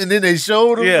phone, nigga. And then they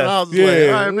showed him. And I was like,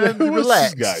 all right, man,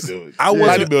 relax. This guy, dude.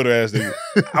 Bodybuilder ass nigga.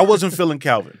 I wasn't feeling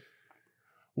Calvin.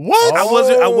 What? I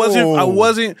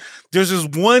wasn't. There's this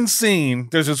one scene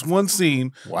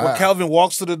where Calvin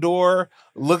walks to the door,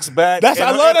 looks back.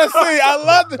 I love that scene. I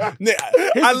love it.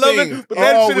 I love it. But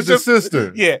that shit with is the just,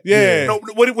 sister. Yeah. No,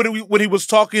 when he was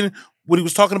talking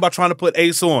about trying to put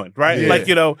Ace on, right? Yeah. Like,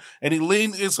 and he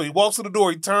leaned in, so he walks to the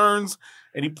door, he turns,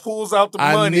 and he pulls out the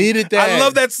money. I needed that. I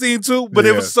love that scene too, but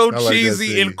it was so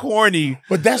cheesy and corny.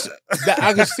 But that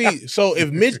I can see. So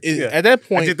if Mitch at that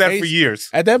point, I did that for years.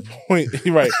 At that point,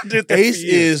 right? Ace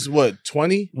is what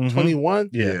 20,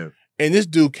 21, Yeah. and this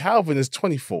dude Calvin is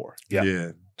 24,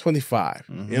 Yeah. 25.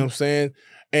 You know what I'm saying?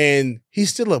 And he's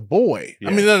still a boy. I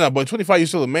mean, no, but 25, you're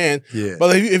still a man. Yeah.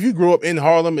 But if you grew up in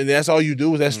Harlem and that's all you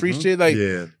do is that street shit, like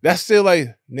that's still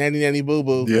like nanny boo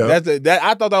boo. Yeah. That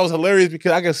I thought that was hilarious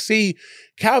because I could see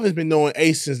Calvin's been knowing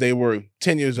Ace since they were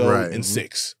 10 years old and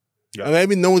 6. Yeah. And they've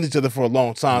been knowing each other for a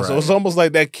long time. Right. So it's almost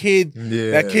like that kid.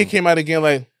 Yeah. That kid came out again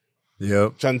like,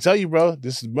 trying to tell you, bro,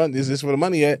 this is money. This is where the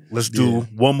money at. Let's do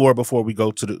one more before we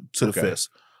go to the fist.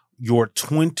 Your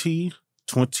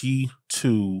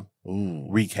 2022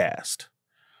 recast.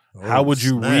 How would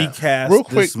you recast Real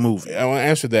quick, this movie? I want to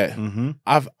answer that.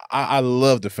 I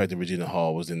love the fact that Regina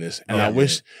Hall was in this, and I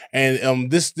wish.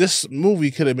 And this movie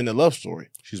could have been a love story.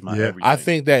 She's my everything. I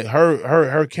think that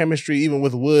her chemistry, even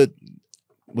with Wood,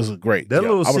 was great. That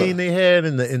little scene they had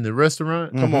in the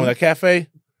restaurant. Come on, that cafe.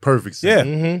 Perfect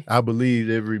scene. Yeah. I believe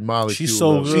every molecule. She's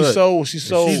so good.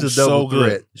 She's a double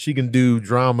threat. She can do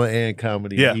drama and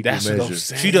comedy. Yeah, that's what I'm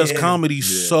saying. She does comedy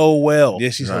so well. Yeah,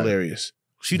 she's hilarious.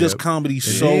 She does comedy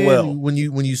so well. When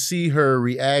you see her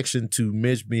reaction to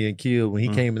Mitch being killed when he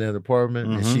came in that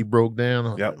apartment and she broke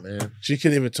down, man, she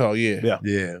couldn't even talk. Yeah.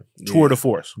 Tour de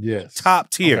force. Yes, top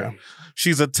tier. Okay.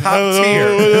 She's a top tier.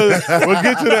 We'll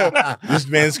get to that. This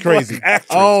man's crazy.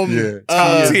 Top tier.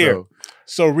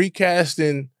 So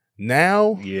recasting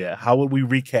now? Yeah. How would we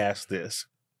recast this?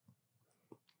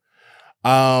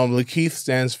 Lakeith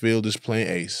Stansfield is playing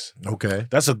Ace. Okay.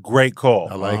 That's a great call.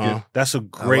 I like it. That's a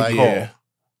great call. Yeah.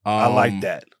 I like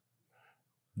that.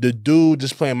 The dude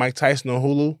just playing Mike Tyson on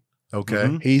Hulu.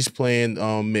 Okay. He's playing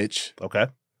Mitch. Okay.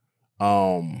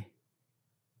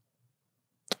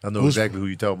 I know exactly who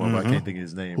you're talking about, but I can't think of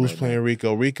his name. Who's playing now.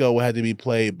 Rico? Rico would have to be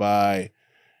played by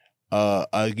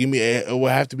it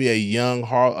would have to be a young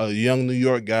New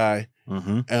York guy.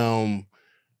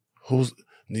 Who's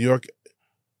New York?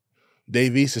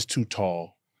 Dave East is too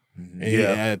tall.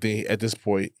 And I think at this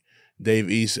point, Dave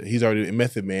East, he's already a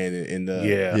Method Man in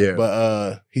the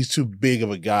but he's too big of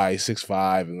a guy,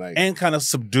 6'5", and kind of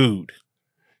subdued.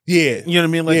 Yeah, you know what I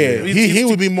mean. Like, he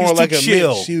would be more like a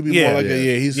chill. Mitch. He would be more like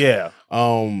a He's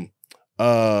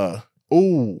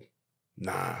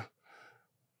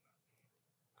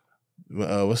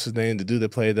what's his name? The dude that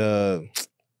played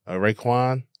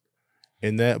Raekwon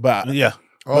in that, but I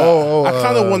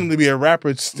kind of want him to be a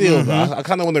rapper still. I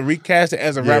kind of want to recast it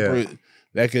as a rapper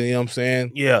that can, you know what I'm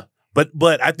saying? Yeah,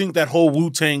 but I think that whole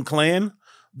Wu-Tang Clan,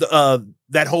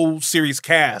 that whole series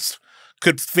cast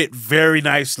could fit very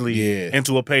nicely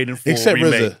into a paid in full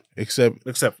remake. RZA,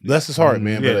 except bless his heart,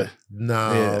 man. But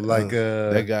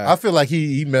that guy. I feel like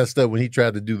he messed up when he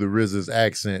tried to do the RZA's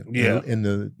accent in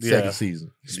the second season.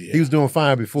 He was doing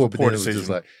fine before, but then it was just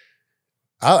like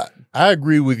I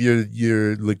agree with your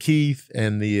Lakeith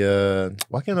and the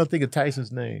why can't I think of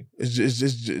Tyson's name? It's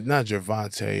just not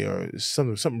Gervonta or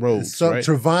something Rhodes, right?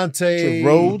 Trevante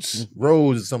Rhodes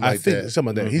or something like that.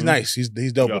 Something like that. He's nice.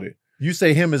 He's dope with it. You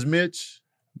say him as Mitch?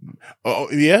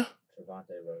 Oh yeah,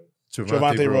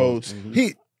 Trevante Rhodes.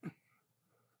 Mm-hmm.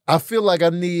 I feel like I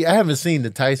haven't seen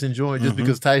the Tyson joint just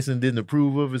because Tyson didn't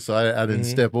approve of it, so I didn't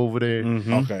step over there.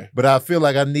 Okay, but I feel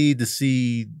like I need to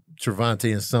see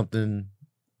Trevante in something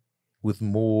with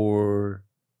more,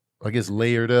 I guess,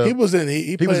 layered up. He was in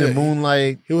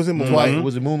Moonlight. He was in Moonlight.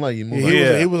 Was it Moonlight? He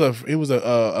was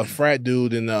a frat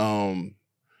dude in the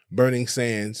Burning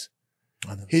Sands.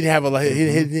 He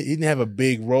didn't have a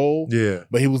big role. Yeah,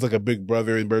 but he was like a big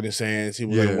brother in Burning Sands. He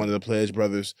was like one of the Pledge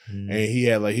brothers, and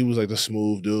he was like the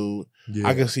smooth dude. Yeah.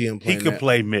 I could see him playing. He could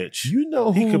play Mitch. You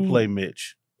know, he could play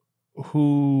Mitch.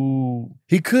 Who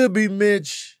he could be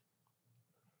Mitch,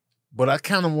 but I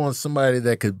kind of want somebody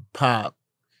that could pop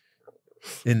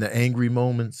in the angry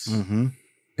moments.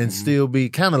 And still be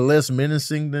kind of less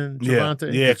menacing than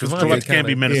Trevante. Yeah, because Trevante can't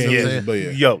be menacing.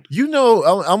 Yo, you know,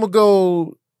 I'm gonna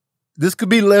go. This could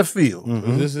be left field.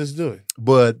 Let's do it.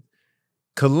 But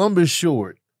Columbus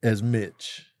Short as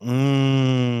Mitch.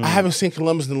 I haven't seen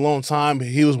Columbus in a long time.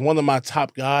 He was one of my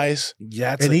top guys.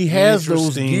 Yeah, and he has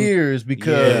those gears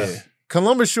because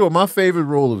Columbus Short, my favorite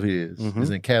role of his is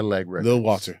in Cadillac Records. Little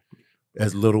Walter.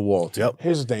 As Little Walter. Yep.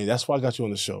 Here's the thing. That's why I got you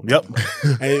on the show. Yep.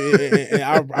 and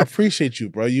I appreciate you,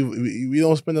 bro. We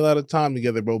don't spend a lot of time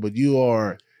together, bro. But you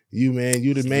the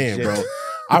man, bro.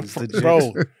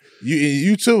 Bro.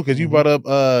 You too, because you brought up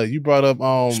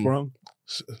Sprung.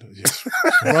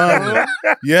 Sprung.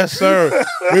 Yes, sir.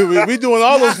 We doing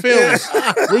all those films.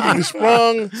 We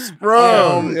Sprung.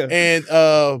 And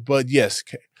but yes,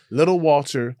 Little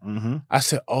Walter. I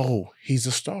said, oh, he's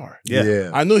a star. Yeah.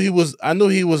 I knew he was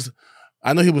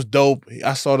dope.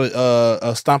 I saw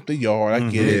the Stomp the Yard. I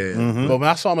get it. But when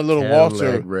I saw him in Little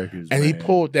Walter, Records, and he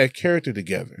pulled that character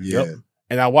together. Yep.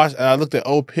 And I looked at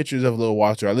old pictures of Little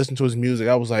Walter. I listened to his music.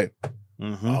 I was like,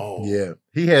 oh. Yeah.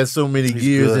 He had so many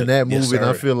gears in that movie, and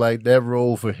I feel like that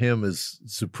role for him is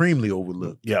supremely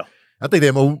overlooked. Yeah. I think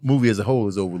that movie as a whole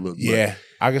is overlooked. Yeah.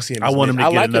 I can see him. I want him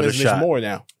to get another shot more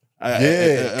now.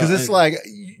 Because it's like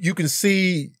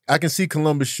I can see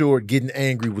Columbus Short getting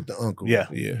angry with the uncle. Yeah.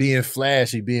 Being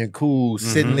flashy, being cool,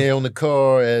 sitting there on the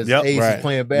car as Ace is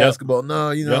playing basketball. No,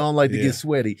 I don't like to get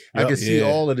sweaty. I can see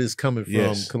all of this coming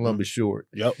from Columbus Short.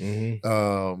 Yep.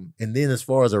 And then as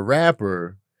far as a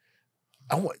rapper,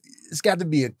 it's got to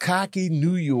be a cocky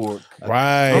New York.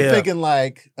 Right. I'm thinking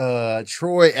like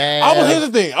Troy Ave. Here's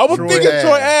the thing. I was thinking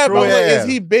Troy Ave. Like, is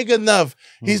he big enough?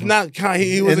 He's not kind.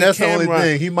 He was. And that's the only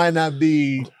thing. He might not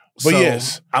be. But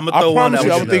yes, I'm gonna throw one. I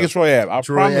was thinking Troy Ave. I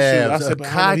promise you. I said,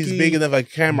 cocky he's big enough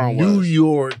like Cameron was. New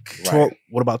York. Right.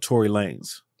 What about Tory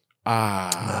Lanez?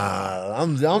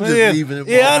 I'm just leaving it.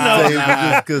 Yeah, I know.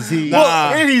 Just because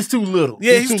and he's too little.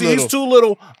 Yeah, he's too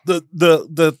little.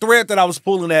 The thread that I was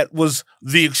pulling at was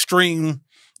the extreme.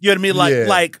 You know what I mean?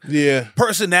 Like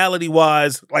personality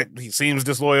wise, like he seems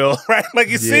disloyal, right? Like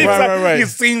he seems he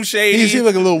seems shady. He seems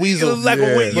like a little weasel. Like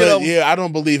I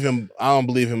don't believe him. I don't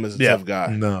believe him as a tough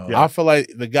guy. No, I feel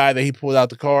like the guy that he pulled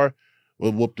out the car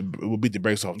will beat the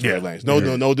brakes off Tory Lanez.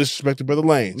 No disrespect to Brother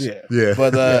Lanez. Yeah.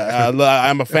 But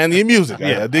I'm a fan of your music.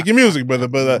 I dig your music, brother.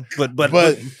 But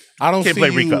I don't can't see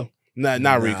play Rico.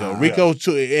 Not Rico. Rico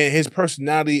too, and his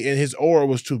personality and his aura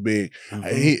was too big.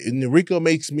 Rico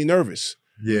makes me nervous.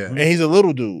 Yeah. And he's a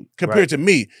little dude compared to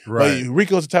me. Right. But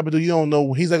Rico's the type of dude you don't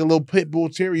know. He's like a little pit bull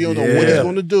terrier. You don't know what he's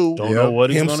going to do. Don't know what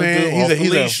he's going to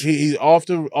do. He's off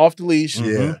the leash.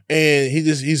 Yeah. And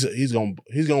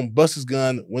he's gonna bust his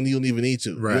gun when you don't even need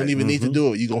to. Right. You don't even need to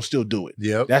do it. You're gonna still do it.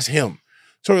 Yep. That's him.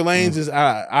 Tory Lanez is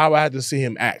I had to see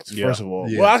him act first of all.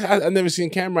 Yeah. Well, I never seen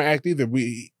Cameron act either.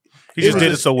 He just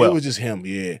did it so well. It was just him.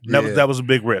 Yeah. That was a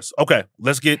big risk. Okay,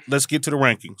 let's get to the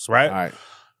rankings. Right. All right.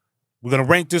 We're gonna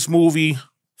rank this movie.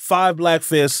 5 black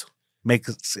fists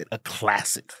makes it a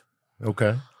classic.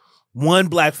 Okay. 1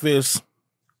 black fist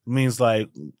means like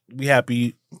we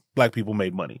happy black people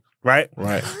made money. Right.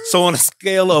 Right. So on a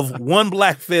scale of 1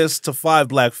 black fist to 5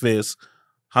 black fists,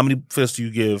 how many fists do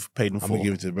you give Paid in Full? I'm gonna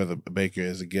give it to Brother Baker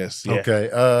as a guest. Yeah. Okay.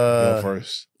 Go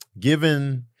first.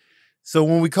 So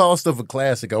when we call stuff a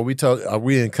classic, are we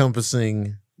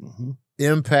encompassing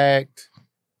impact,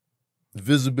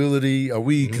 visibility? Are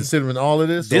we considering all of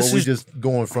this? Or are we just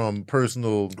going from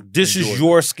personal? This is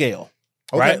your scale,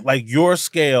 right? Like your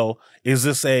scale, is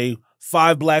this a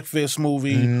 5 black fist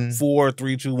movie, 4,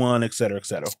 3, 2, 1, et cetera, et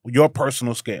cetera? Your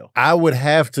personal scale. I would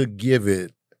have to give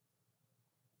it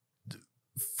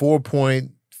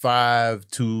 4.5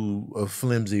 to a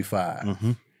flimsy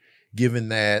 5, given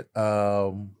that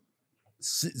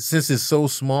since it's so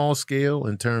small scale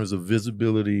in terms of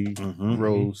visibility,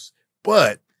 gross,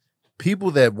 but people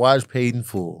that watch Paid in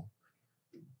Full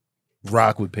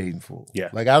rock with Paid in Full. Yeah,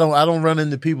 like I don't run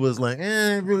into people that's like,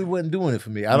 it really wasn't doing it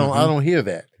for me. I don't hear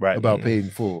that about Paid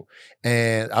in Full,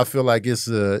 and I feel like it's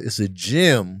a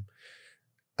gem,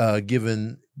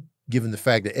 given the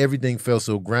fact that everything felt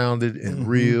so grounded and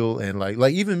real, and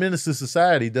like even Menace to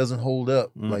Society doesn't hold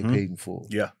up like Paid in Full.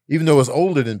 Yeah. Even though it's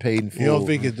older than Paid in Full. You don't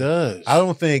think it does? I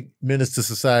don't think Menace to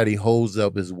Society holds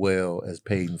up as well as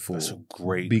Paid in Full. That's a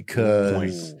great because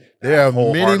point. there are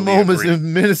many moments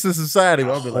in Menace to Society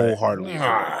where I'll be like, wholeheartedly agree.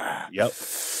 Yep.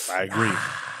 I agree.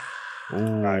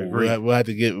 I agree. We'll have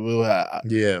to get. We'll have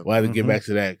to get back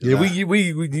to that. Yeah, we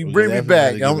bring me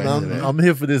back. I'm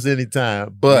here for this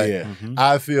anytime. But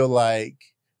I feel like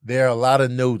there are a lot of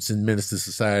notes in Menace to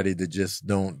Society that just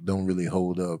don't really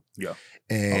hold up. Yeah,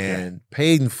 and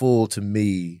Paid in Full to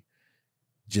me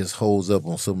just holds up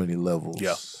on so many levels.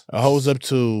 Yeah, it holds up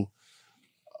to.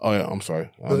 Oh yeah, I'm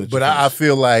sorry. But I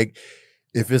feel like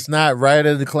if it's not right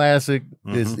as a classic,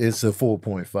 it's a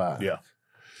 4.5. Yeah,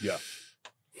 yeah.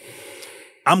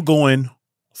 I'm going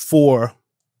for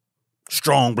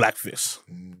strong black fists,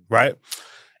 right?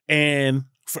 And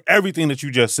for everything that you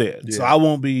just said. So I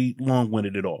won't be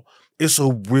long-winded at all. It's a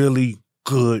really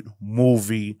good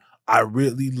movie. I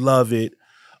really love it.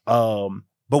 But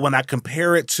when I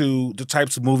compare it to the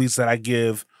types of movies that I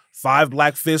give 5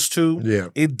 black fists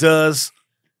to, it does,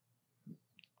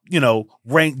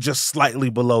 rank just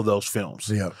slightly below those films.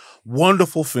 Yeah.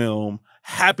 Wonderful film.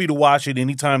 Happy to watch it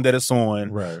anytime that it's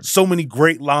on. Right. So many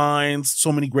great lines,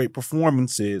 so many great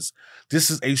performances. This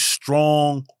is a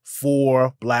strong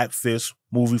 4 black fist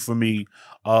movie for me.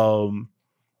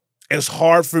 It's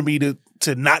hard for me to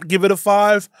not give it a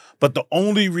 5, but the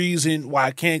only reason why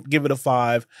I can't give it a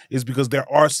 5 is because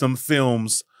there are some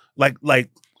films like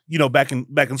back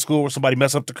in school where somebody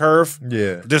messed up the curve.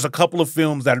 Yeah. There's a couple of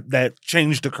films that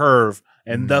changed the curve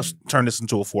and thus turned this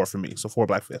into a 4 for me. So 4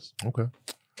 black fists. Okay.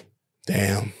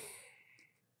 Damn.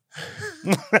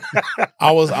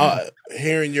 I was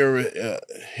hearing your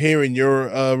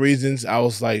reasons. I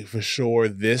was like, for sure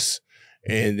this,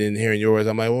 and then hearing yours,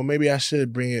 I'm like, well, maybe I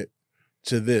should bring it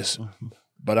to this,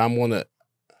 but I'm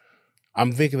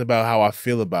thinking about how I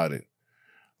feel about it.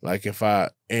 Like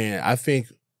I think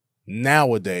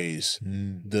nowadays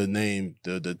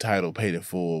the title Paid in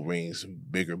Full rings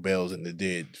bigger bells than it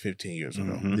did 15 years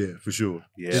ago. Yeah, for sure.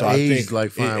 Yeah. So I think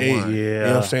like fine wine. Yeah. You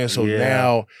know what I'm saying? So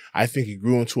now I think it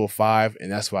grew into a 5,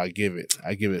 and that's why I give it 5.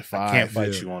 I can't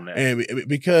fight you on that. And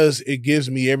because it gives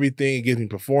me everything. It gives me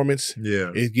performance.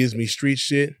 Yeah. It gives me street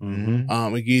shit.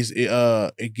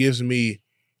 It gives me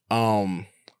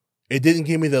it didn't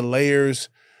give me the layers.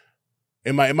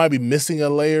 It might be missing a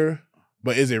layer.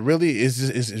 But is it really?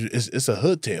 It's a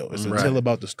hood tale. It's a tale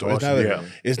about the story.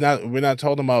 It's not. We're not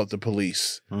talking about the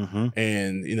police and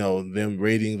them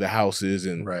raiding the houses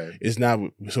and it's not.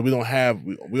 So we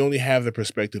only have the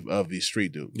perspective of these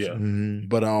street dudes. Yeah.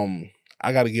 But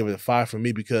I got to give it a 5 for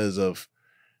me because of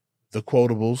the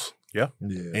quotables. Yeah.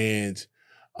 And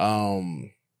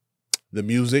the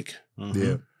music. Yeah.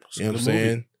 You know what I'm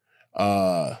saying?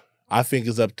 I think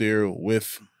it's up there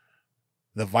with.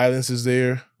 The violence is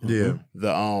there. Yeah.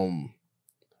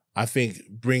 I think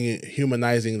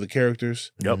humanizing the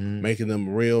characters. Yep. Making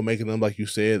them real, making them like you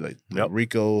said, like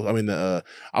Rico. I mean, I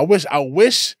wish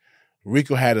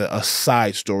Rico had a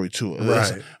side story to it.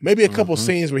 Right. Maybe a couple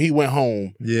scenes where he went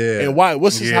home. Yeah. And why?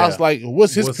 What's his house like?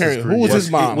 What's his parents? Who was his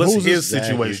mom? What's Who's his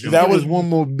situation? That was one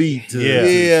more beat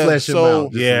to flesh him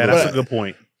out. Yeah, that's a good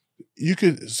point. You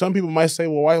could. Some people might say,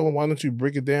 "Well, why don't you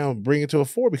break it down, bring it to a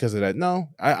 4 because of that?" No,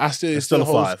 it's still a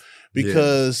 5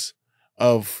 because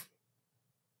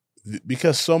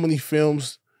because so many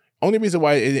films. Only reason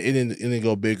why it didn't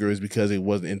go bigger is because it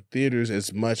wasn't in theaters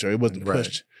as much, or it wasn't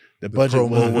pushed. The budget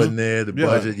wasn't there. The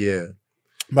budget, yeah.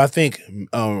 But I think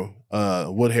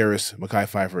Wood Harris, Mekhi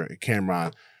Phifer,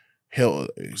 Cameron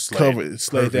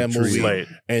slayed that movie,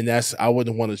 and I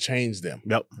wouldn't want to change them.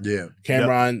 Yep. Yeah.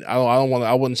 Cameron,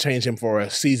 I wouldn't change him for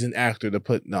a seasoned actor to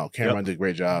put. No, Cameron did a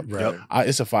great job. Right.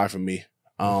 It's a 5 for me.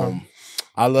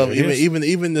 I love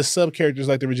even the sub characters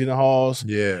like the Regina Halls,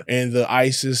 and the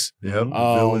ISIS. Yep.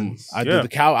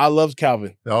 I loved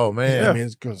Calvin. Oh man,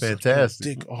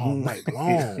 fantastic! Dick all night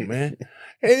long, man.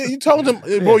 And you told him,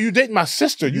 bro, you dating my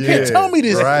sister. You can't tell me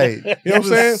this, right? You know what I'm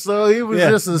saying? So he was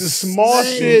just a small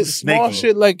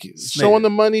shit, like showing the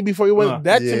money before he went.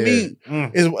 That to me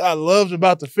is what I loved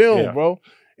about the film, bro.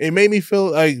 It made me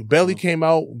feel like Belly came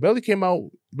out. Belly came out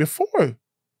before.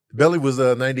 Belly was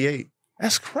 98.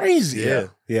 That's crazy.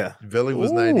 Yeah. Belly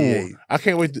was 98. I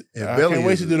can't wait. To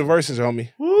do the verses, homie.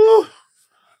 Woo.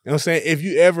 You know what I'm saying? If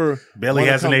you ever Belly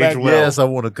hasn't aged well. Yes, I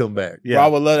want to come back. Yeah, bro, I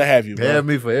would love to have you. Bro. Have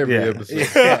me for every episode.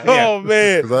 Oh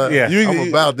man, I'm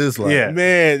about this life. Yeah,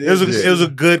 man, it was a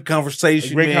good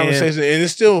conversation, great conversation, and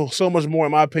it's still so much more,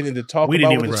 in my opinion, to talk about. We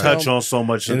didn't even touch on so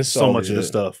much of the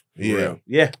stuff. Yeah,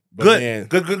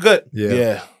 Good.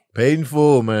 Yeah, paid in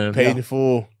full, man. Paid in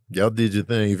full. Y'all did your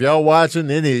thing. If y'all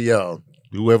watching, any of y'all,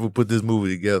 whoever put this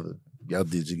movie together, y'all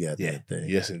did your goddamn thing.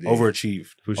 Yes, indeed. Overachieved.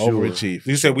 For sure. Overachieved.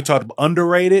 You said we talked about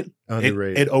underrated.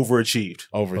 Underrated. It overachieved.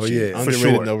 Overachieved. Oh, yeah.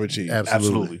 Underrated and overachieved.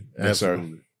 Absolutely. Yes, sir.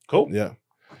 Cool. Yeah.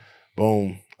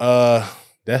 Boom.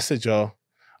 That's it, y'all.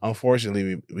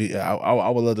 Unfortunately, I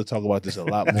would love to talk about this a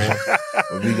lot more.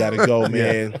 But we gotta go,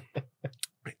 man.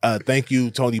 Thank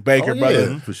you, Tony Baker,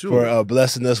 brother, for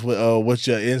blessing us with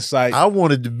your insight. I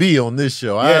wanted to be on this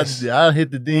show. Yes. I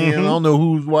hit the DM. I don't know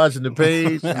who's watching the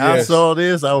page. I saw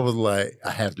this. I was like,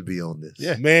 I have to be on this.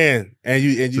 Yeah, man. And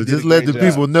you so just let the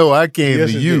people know I came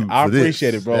to you. I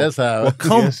appreciate it, bro. That's how. Well,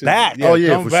 come back. Oh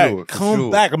yeah, for sure.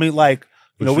 Come back. I mean, like.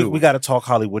 You know, we got to talk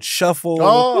Hollywood Shuffle.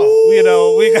 Oh, you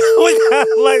know, we got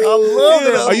like. I love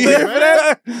it. Are you here for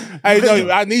that? Hey, no,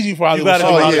 I need you for Hollywood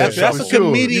Shuffle. That's a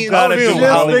comedian. You gotta film.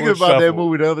 Just thinking about that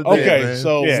movie the other day. Okay, man.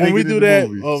 so when we do that,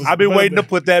 I've been waiting to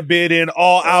put that bid in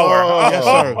all hour. Yes,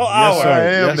 sir. Yes,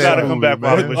 sir. You gotta come back for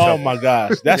Hollywood Shuffle. Oh my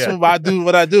gosh, that's why I do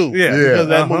what I do. Yeah, because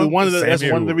that movie. That's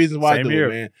one of the reasons why I do it,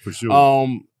 man. For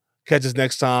sure. Catch us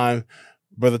next time,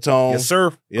 Brother Tone. Yes,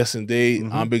 sir. Yes, indeed.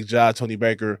 I'm Big John, Tony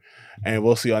Baker. And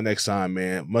we'll see y'all next time,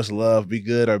 man. Much love. Be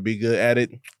good or be good at it.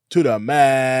 To the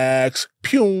max.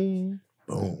 Pew.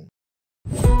 Boom.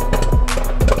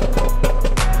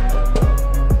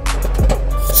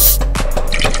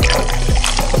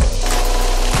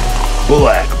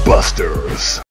 BlackBusters.